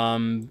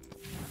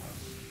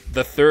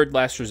 The third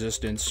last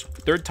resistance.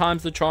 Third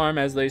time's the charm,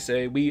 as they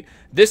say.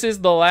 This is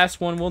the last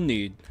one we'll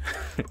need.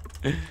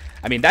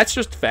 I mean, that's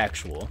just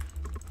factual.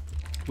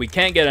 We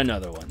can't get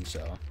another one,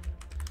 so.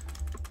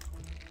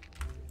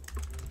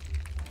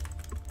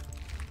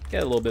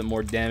 Get a little bit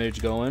more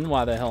damage going.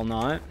 Why the hell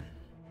not?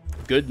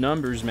 Good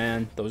numbers,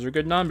 man. Those are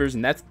good numbers.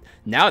 And that's...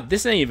 Now,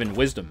 this ain't even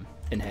wisdom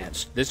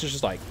enhanced. This is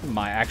just, like,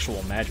 my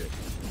actual magic.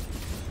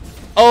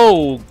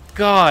 Oh,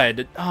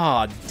 God.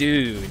 Aw, oh,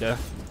 dude.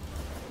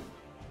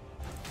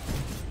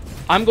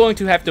 I'm going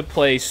to have to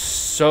play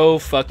so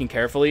fucking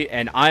carefully,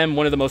 and I am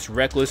one of the most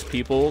reckless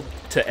people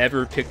to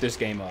ever pick this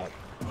game up.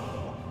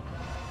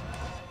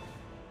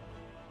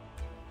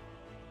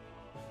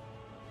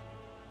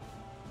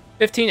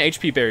 $15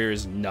 HP barrier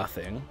is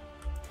nothing.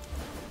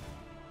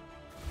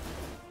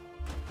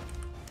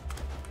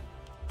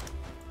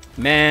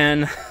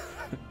 Man.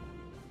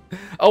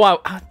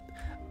 Oh,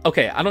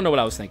 okay, I don't know what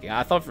I was thinking.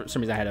 I thought for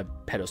some reason I had a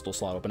pedestal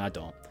slot open. I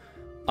don't.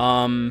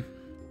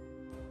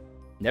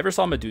 Never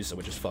saw Medusa,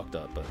 which is fucked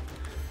up, but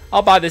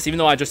I'll buy this even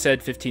though I just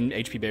said 15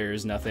 HP barrier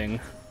is nothing.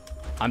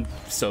 I'm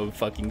so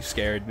fucking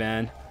scared,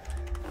 man.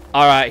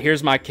 Alright,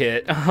 here's my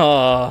kit.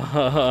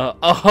 Oh,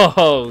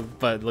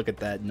 but look at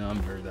that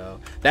number,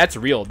 though. That's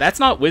real. That's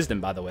not wisdom,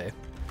 by the way.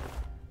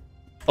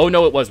 Oh,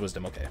 no, it was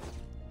wisdom. Okay.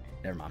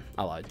 Never mind.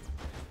 I lied.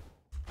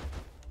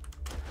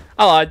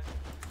 I lied.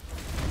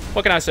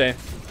 What can I say?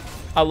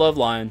 I love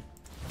lying.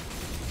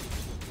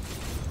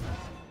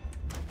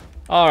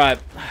 Alright,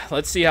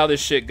 let's see how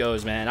this shit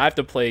goes, man. I have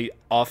to play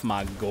off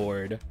my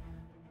gourd.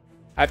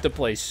 I have to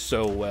play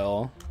so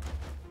well.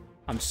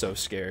 I'm so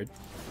scared.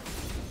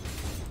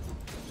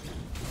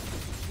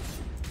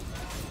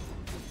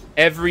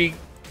 Every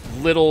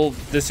little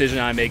decision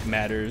I make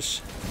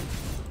matters.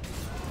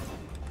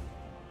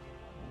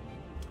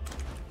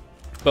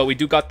 But we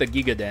do got the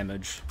Giga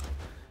damage.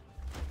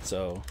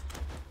 So,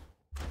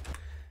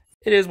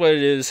 it is what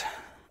it is.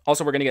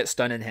 Also, we're going to get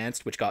stun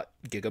enhanced, which got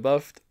Giga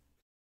buffed.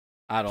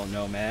 I don't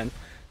know, man.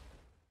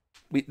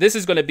 This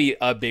is going to be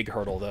a big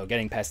hurdle, though,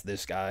 getting past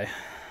this guy.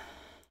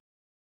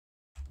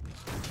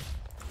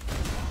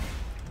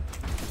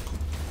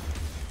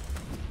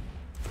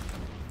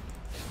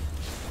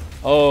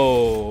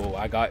 Oh,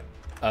 I got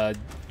a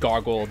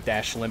Gargoyle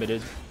dash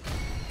limited.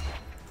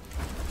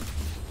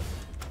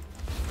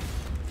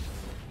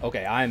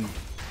 Okay, I'm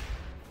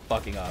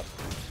fucking up.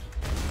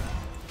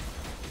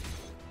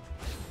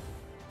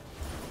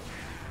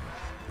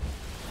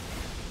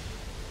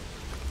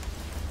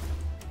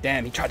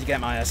 Damn, he tried to get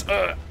my ass.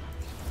 Ugh.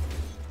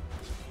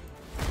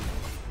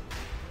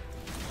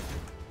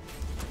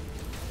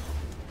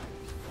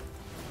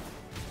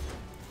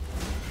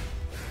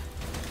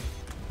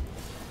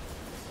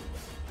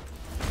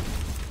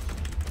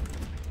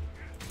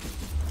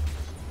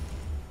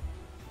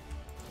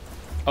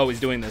 Oh, he's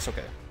doing this.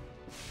 Okay.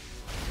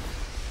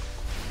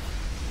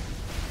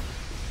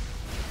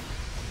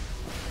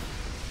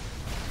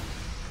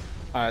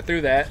 Alright,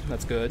 through that.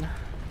 That's good.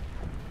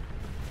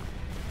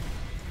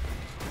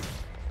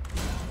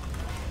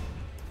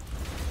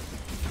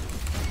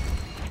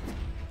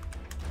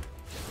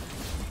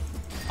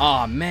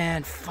 Aw, oh,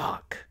 man,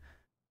 fuck.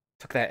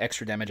 Took that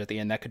extra damage at the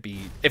end. That could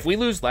be... If we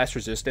lose last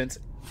resistance,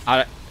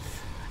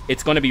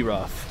 it's going to be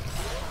rough.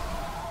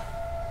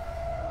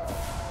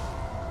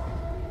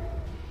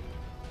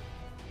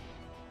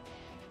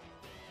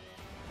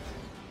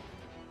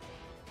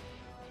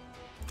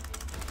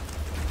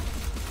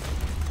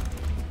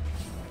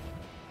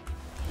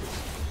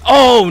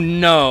 Oh,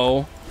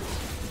 no.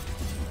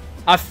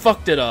 I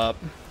fucked it up.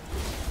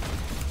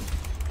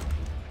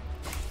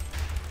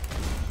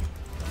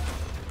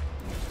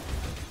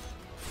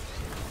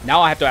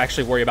 Now I have to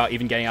actually worry about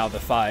even getting out of the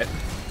fight.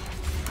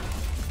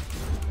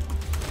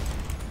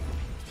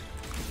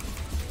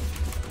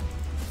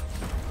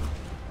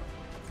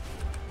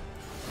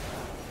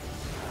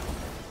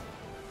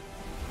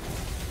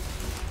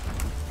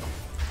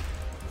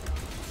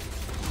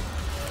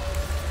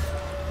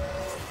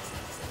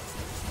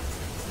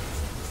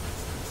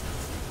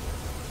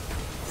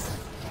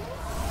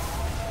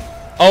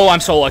 Oh,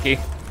 I'm so lucky.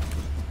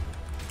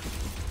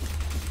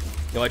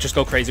 Yo, I just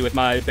go crazy with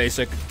my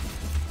basic.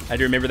 I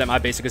do remember that my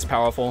basic is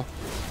powerful.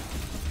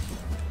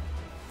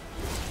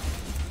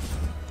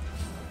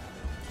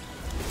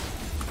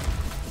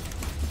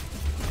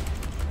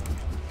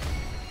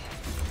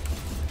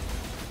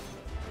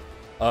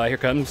 Here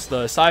comes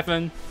the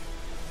siphon.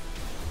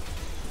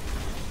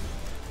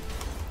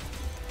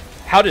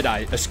 How did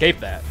I escape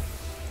that?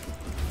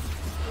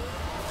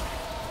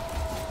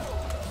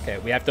 Okay,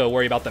 we have to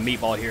worry about the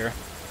meatball here.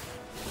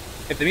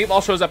 If the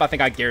meatball shows up, I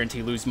think I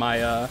guarantee lose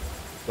my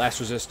last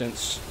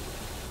resistance.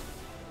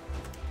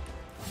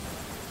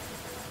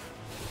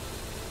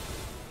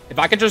 If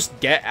I can just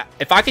get...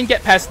 If I can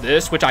get past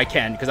this, which I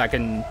can, because I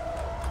can...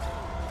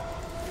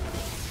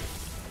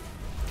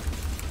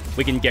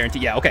 We can guarantee...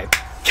 Yeah, okay.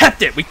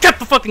 Kept it! We kept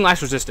the fucking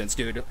last resistance,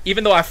 dude.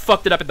 Even though I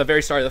fucked it up at the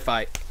very start of the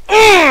fight.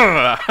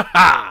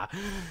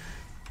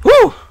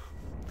 Woo!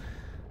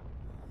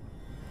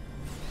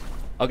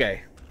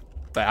 Okay.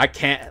 But I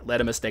can't let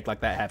a mistake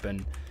like that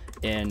happen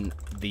in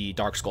the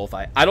Dark Skull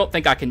fight. I don't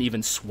think I can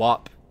even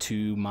swap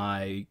to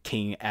my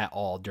king at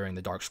all during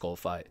the Dark Skull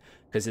fight,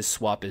 because his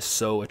swap is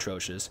so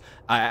atrocious.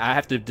 I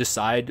have to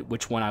decide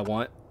which one I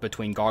want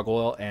between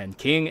Gargoyle and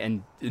king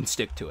and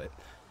stick to it.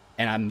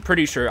 And I'm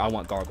pretty sure I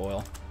want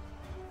Gargoyle.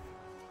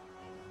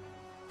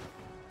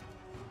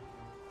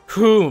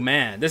 Whew,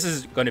 man, this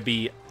is going to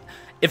be...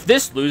 If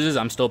this loses,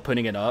 I'm still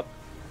putting it up.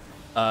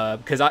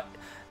 Because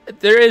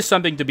there is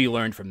something to be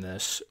learned from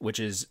this, which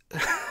is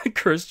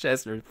Chris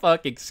Chester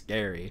fucking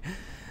scary.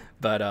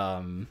 But,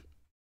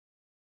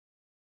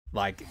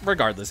 like,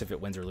 regardless if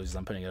it wins or loses,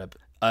 I'm putting it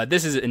up.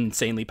 This is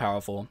insanely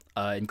powerful.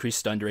 Increased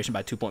stun duration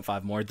by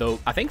 2.5 more, though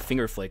I think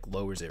Finger Flake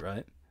lowers it,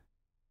 right?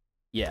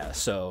 Yeah,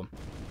 so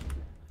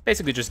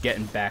basically just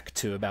getting back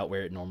to about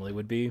where it normally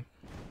would be.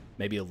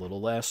 Maybe a little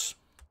less,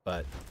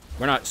 but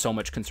we're not so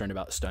much concerned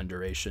about stun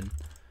duration.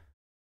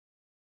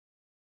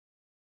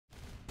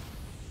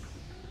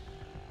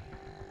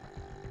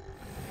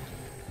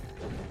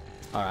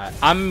 Alright,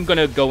 I'm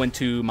gonna go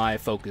into my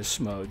focus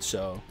mode,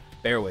 so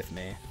bear with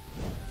me.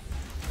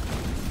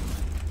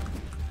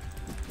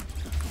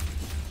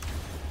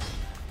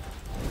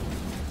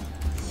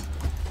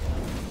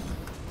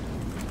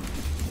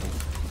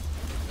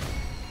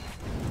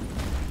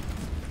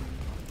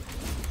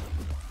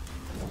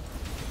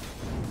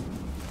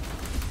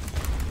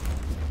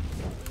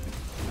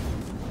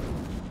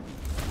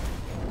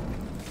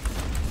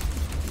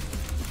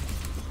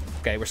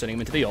 Okay, we're sending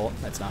him into the ult.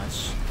 That's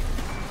nice.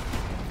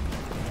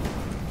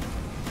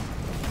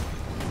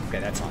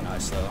 Okay, that's not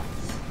nice, though.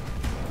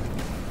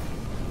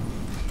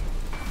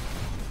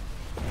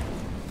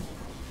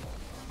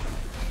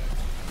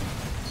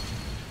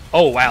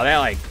 Oh, wow, that,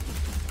 like,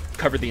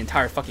 covered the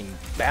entire fucking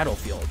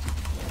battlefield.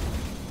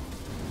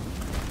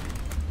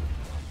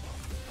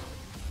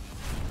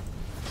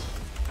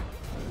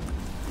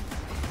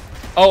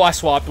 Oh, I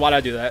swapped. Why'd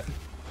I do that?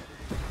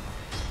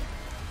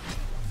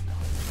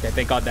 Okay,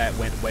 thank God that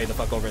went way the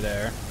fuck over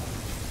there.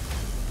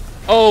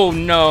 Oh,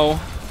 no.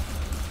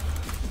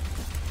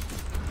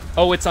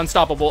 Oh, it's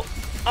unstoppable.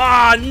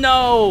 Ah,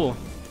 no!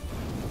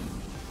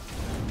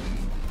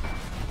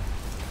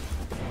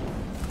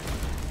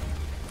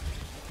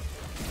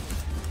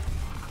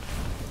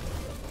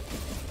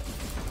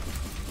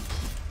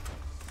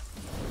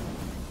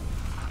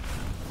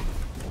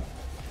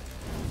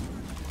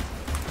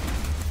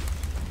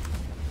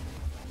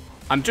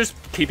 I'm just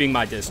keeping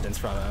my distance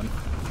from him.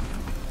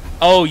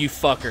 Oh, you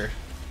fucker.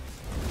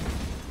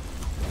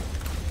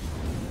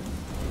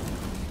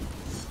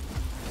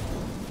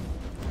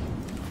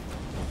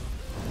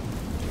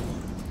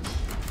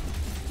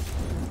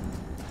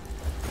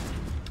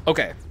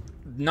 Okay.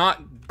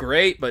 Not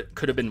great, but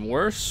could have been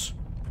worse.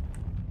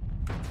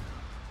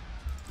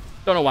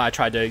 Don't know why I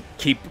tried to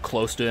keep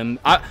close to him.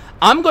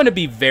 I'm going to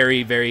be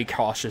very, very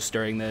cautious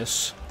during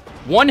this.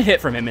 One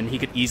hit from him and he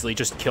could easily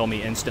just kill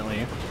me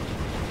instantly.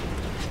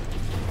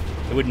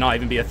 It would not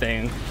even be a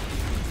thing.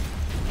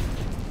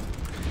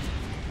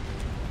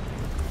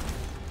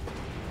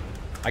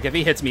 Like, if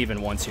he hits me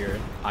even once here,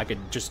 I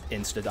could just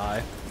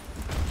insta-die.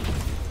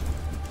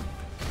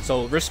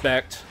 So,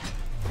 respect.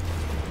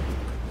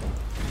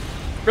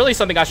 Really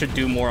something I should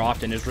do more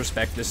often is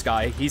respect this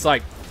guy. He's,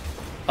 like,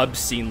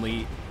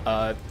 obscenely,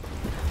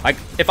 like,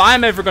 if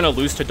I'm ever gonna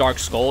lose to Dark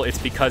Skull, it's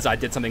because I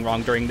did something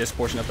wrong during this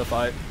portion of the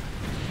fight.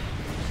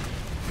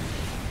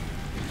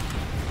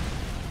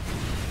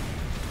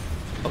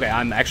 Okay,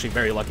 I'm actually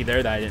very lucky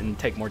there that I didn't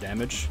take more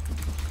damage.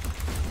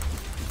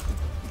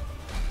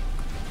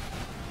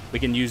 We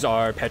can use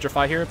our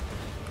Petrify here.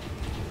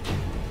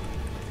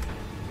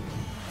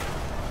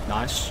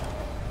 Nice.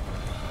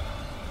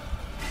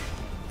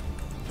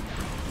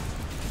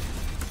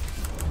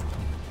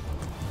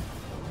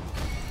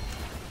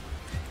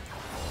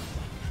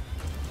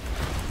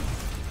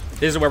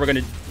 This is where we're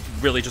gonna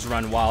really just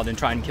run wild and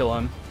try and kill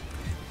him.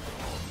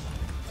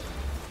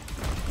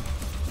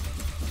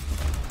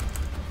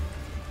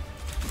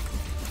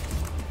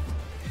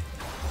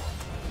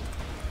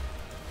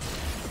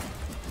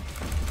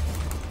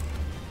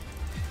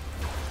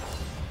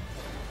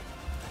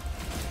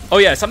 Oh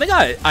yeah, something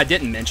I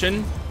didn't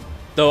mention,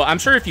 though I'm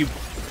sure if you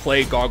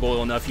play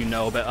Gargoyle enough you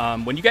know,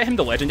 but when you get him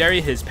to Legendary,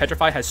 his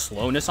Petrify has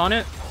slowness on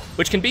it,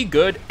 which can be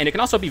good, and it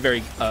can also be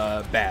very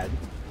bad.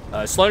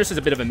 Slowness is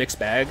a bit of a mixed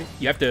bag.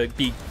 You have to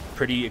be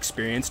pretty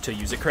experienced to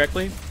use it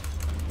correctly,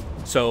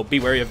 so be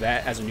wary of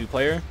that as a new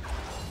player.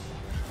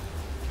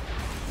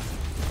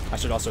 I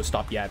should also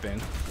stop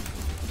yapping.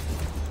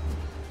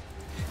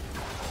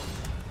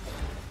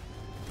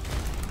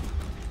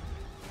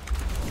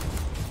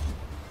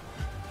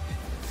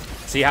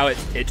 See how it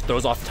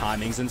throws off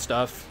timings and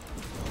stuff?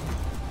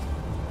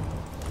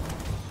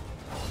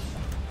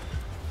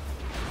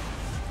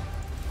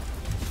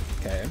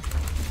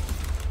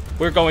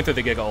 We're going through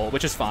the Giga ult,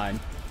 which is fine.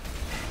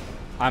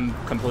 I'm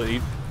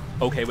completely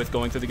okay with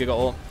going through the Giga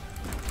ult.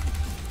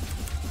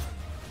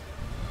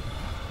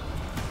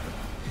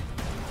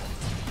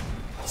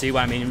 See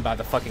what I mean by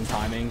the fucking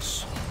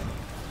timings?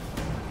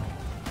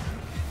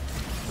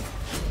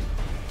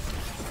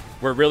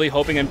 We're really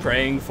hoping and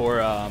praying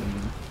for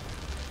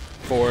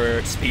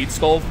Speed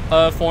Skull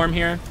form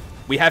here.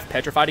 We have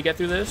Petrify to get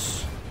through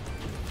this.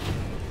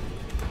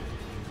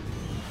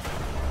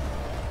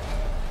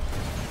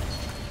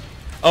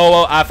 Oh,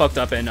 well, I fucked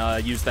up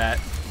and used that.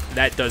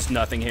 That does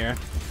nothing here.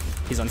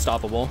 He's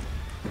unstoppable.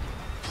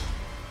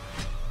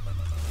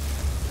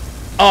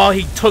 Oh,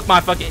 he took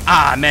my fucking...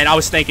 Ah, man, I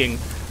was thinking,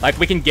 like,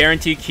 we can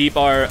guarantee keep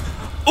our...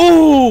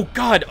 Oh,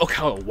 God.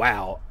 Okay, oh,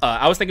 wow.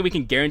 I was thinking we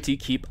can guarantee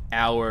keep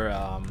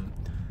our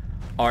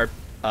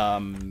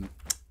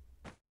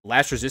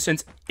last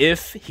resistance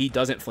if he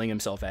doesn't fling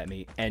himself at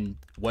me. And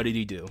what did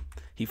he do?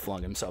 He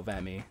flung himself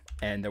at me,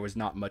 and there was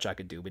not much I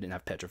could do. We didn't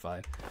have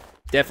Petrify.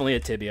 Definitely a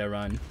Tibia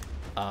run.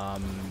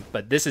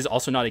 But this is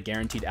also not a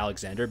guaranteed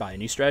Alexander by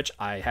any stretch.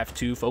 I have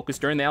to focus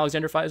during the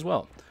Alexander fight as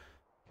well.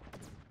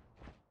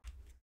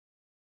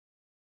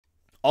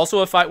 Also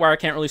a fight where I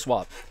can't really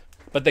swap.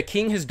 But the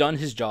king has done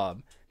his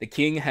job. The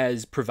king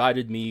has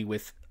provided me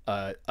with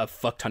a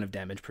fuck ton of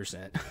damage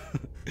percent.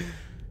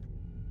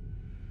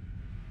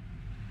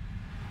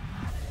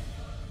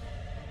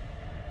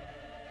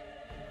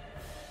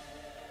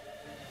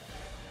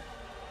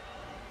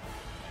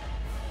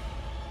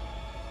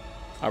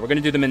 Alright, we're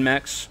gonna do the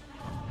min-max.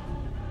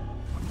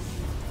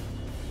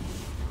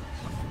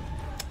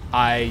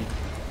 I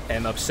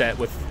am upset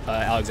with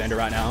Alexander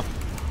right now.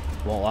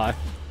 Won't lie.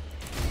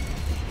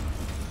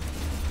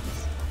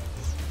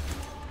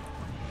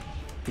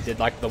 He did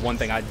like the one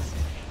thing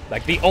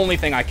like the only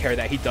thing I care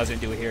that he doesn't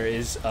do here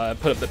is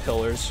put up the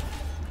pillars.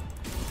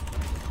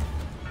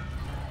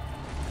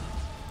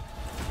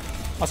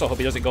 Also hope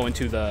he doesn't go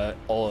into the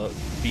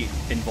be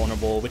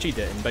invulnerable, which he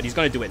didn't, but he's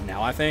gonna do it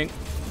now, I think.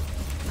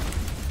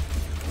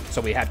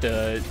 So we have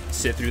to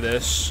sit through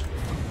this.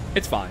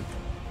 It's fine.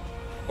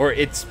 Or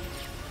it's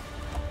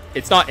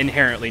not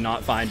inherently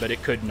not fine, but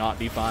it could not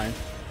be fine.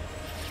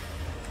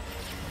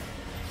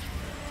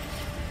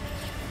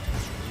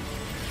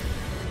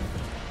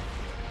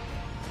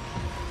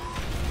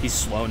 He's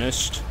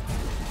slowness.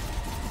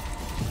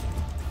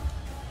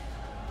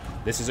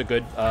 This is a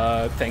good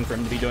thing for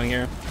him to be doing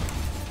here.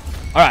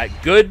 Alright,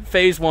 good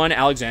phase 1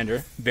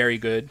 Alexander. Very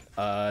good.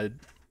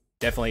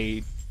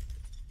 Definitely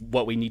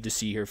what we need to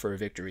see here for a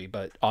victory,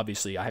 but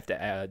obviously I have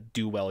to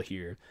do well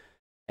here.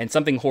 And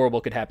something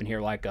horrible could happen here,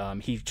 like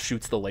he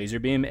shoots the laser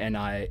beam and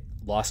I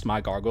lost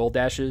my gargoyle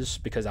dashes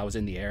because I was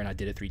in the air and I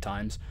did it 3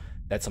 times.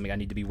 That's something I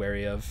need to be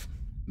wary of.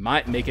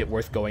 Might make it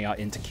worth going out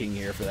into king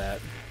here for that.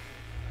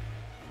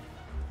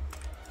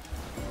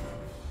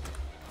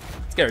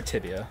 Let's get our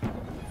tibia.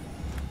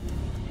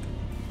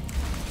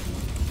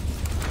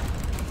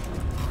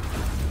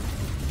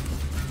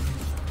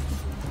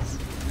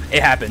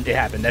 It happened. It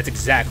happened. That's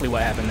exactly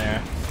what happened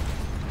there.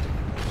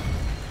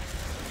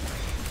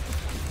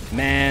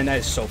 Man, that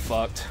is so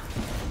fucked.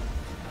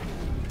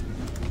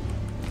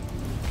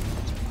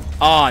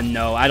 Oh,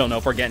 no. I don't know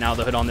if we're getting out of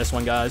the hood on this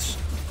one, guys.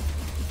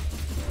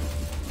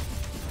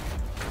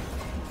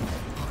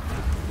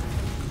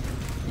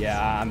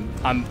 Yeah,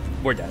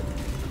 we're dead.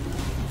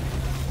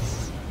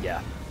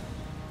 Yeah.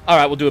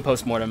 Alright, we'll do a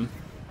post-mortem.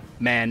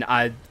 Man,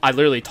 I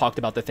literally talked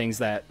about the things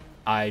that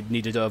I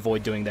needed to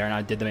avoid doing there, and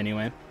I did them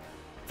anyway.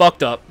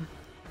 Fucked up,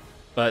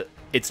 but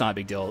it's not a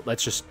big deal.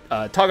 Let's just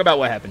talk about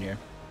what happened here.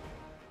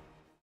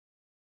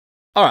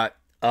 Alright,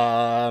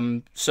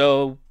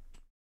 so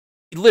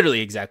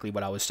literally exactly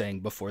what I was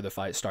saying before the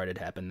fight started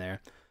happened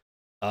there.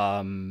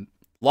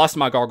 Lost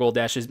my gargoyle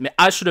dashes.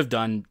 I should have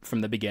done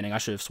from the beginning. I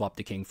should have swapped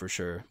the king for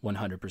sure,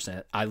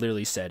 100%. I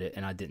literally said it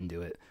and I didn't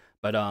do it.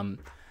 But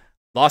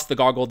lost the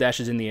gargoyle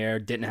dashes in the air,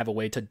 didn't have a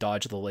way to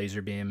dodge the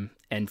laser beam,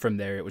 and from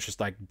there it was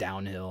just like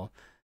downhill.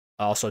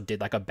 I also did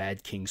like a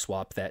bad king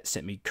swap that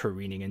sent me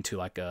careening into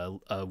like a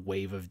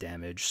wave of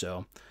damage.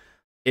 So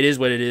it is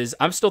what it is.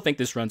 I still think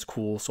this run's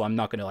cool, so I'm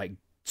not gonna like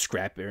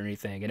scrap it or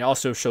anything. And it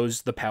also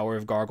shows the power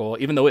of Gargoyle,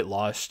 even though it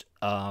lost.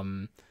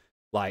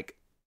 Like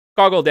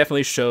Gargoyle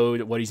definitely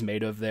showed what he's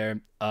made of there.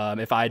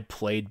 If I had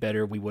played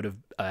better, we would have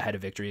had a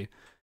victory.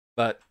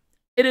 But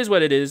it is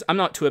what it is. I'm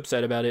not too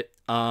upset about it.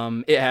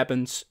 It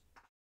happens.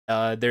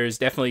 There's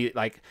definitely,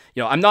 like,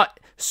 you know, I'm not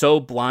so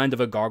blind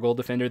of a Gargoyle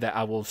defender that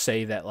I will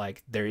say that,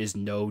 like, there is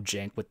no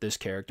jank with this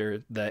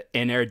character. The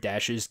in-air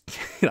dashes,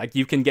 like,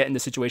 you can get into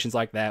situations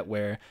like that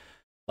where,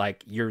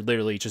 like, you're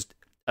literally just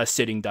a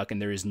sitting duck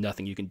and there is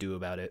nothing you can do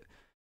about it.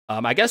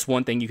 I guess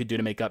one thing you could do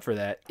to make up for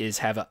that is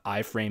have an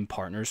iframe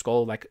partner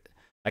skull, like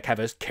have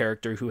a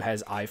character who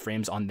has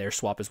iframes on their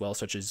swap as well,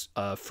 such as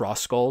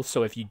Frost Skull.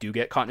 So if you do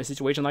get caught in a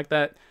situation like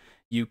that,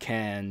 you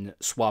can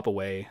swap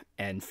away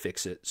and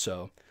fix it.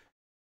 So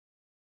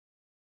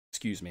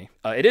excuse me.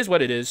 It is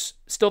what it is.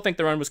 Still think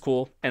the run was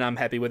cool, and I'm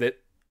happy with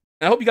it.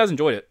 And I hope you guys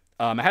enjoyed it.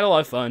 I had a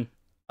lot of fun.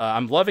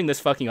 I'm loving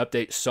this fucking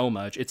update so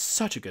much. It's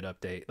such a good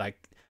update.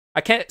 Like,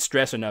 I can't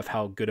stress enough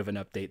how good of an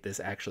update this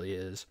actually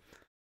is.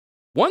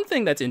 One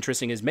thing that's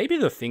interesting is maybe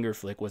the finger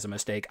flick was a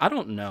mistake. I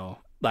don't know.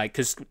 Like,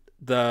 because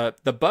the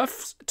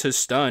buffs to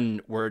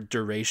stun were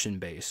duration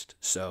based,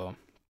 so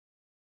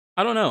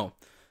I don't know.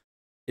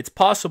 It's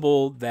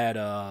possible that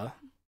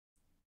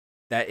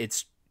that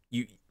it's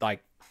you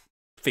like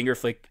finger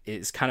flick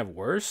is kind of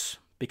worse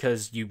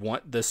because you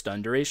want the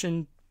stun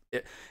duration.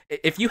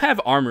 If you have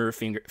armor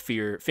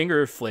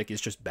finger flick is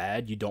just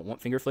bad. You don't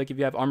want finger flick if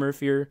you have armor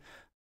fear.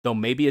 Though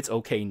maybe it's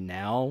okay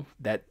now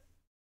that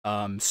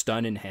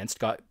stun enhanced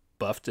got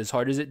buffed as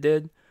hard as it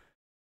did.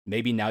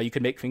 Maybe now you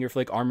could make finger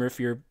flick armor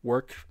fear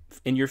work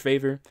in your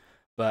favor.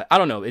 But I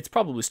don't know. It's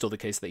probably still the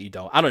case that you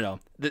don't. I don't know.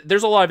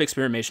 There's a lot of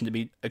experimentation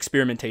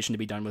to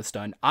be done with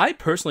stun. I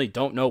personally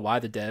don't know why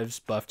the devs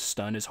buffed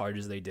stun as hard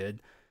as they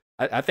did.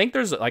 I think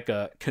there's like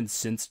a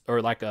consensus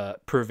or like a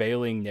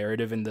prevailing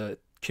narrative in the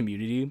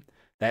community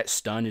that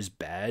stun is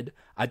bad.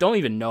 I don't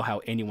even know how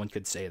anyone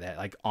could say that.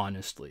 Like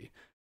honestly,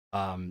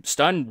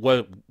 stun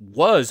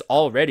was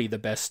already the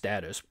best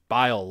status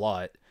by a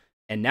lot,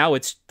 and now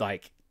it's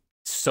like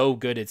so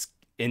good it's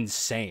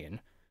insane.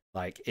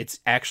 Like,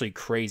 it's actually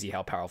crazy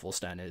how powerful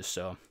stun is,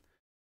 so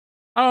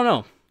I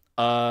don't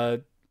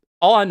know.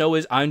 All I know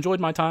is I enjoyed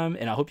my time,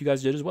 and I hope you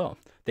guys did as well.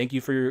 Thank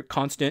you for your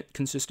constant,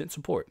 consistent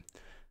support.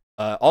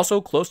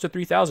 Also, close to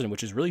 3,000,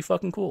 which is really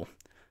fucking cool.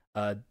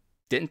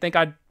 Didn't think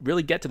I'd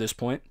really get to this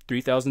point.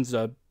 3,000's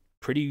a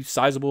pretty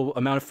sizable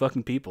amount of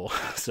fucking people,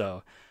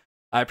 so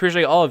I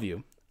appreciate all of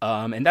you.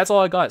 And that's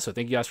all I got, so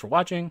thank you guys for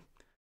watching.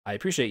 I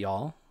appreciate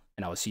y'all,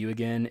 and I will see you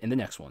again in the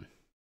next one.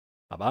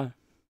 Bye-bye.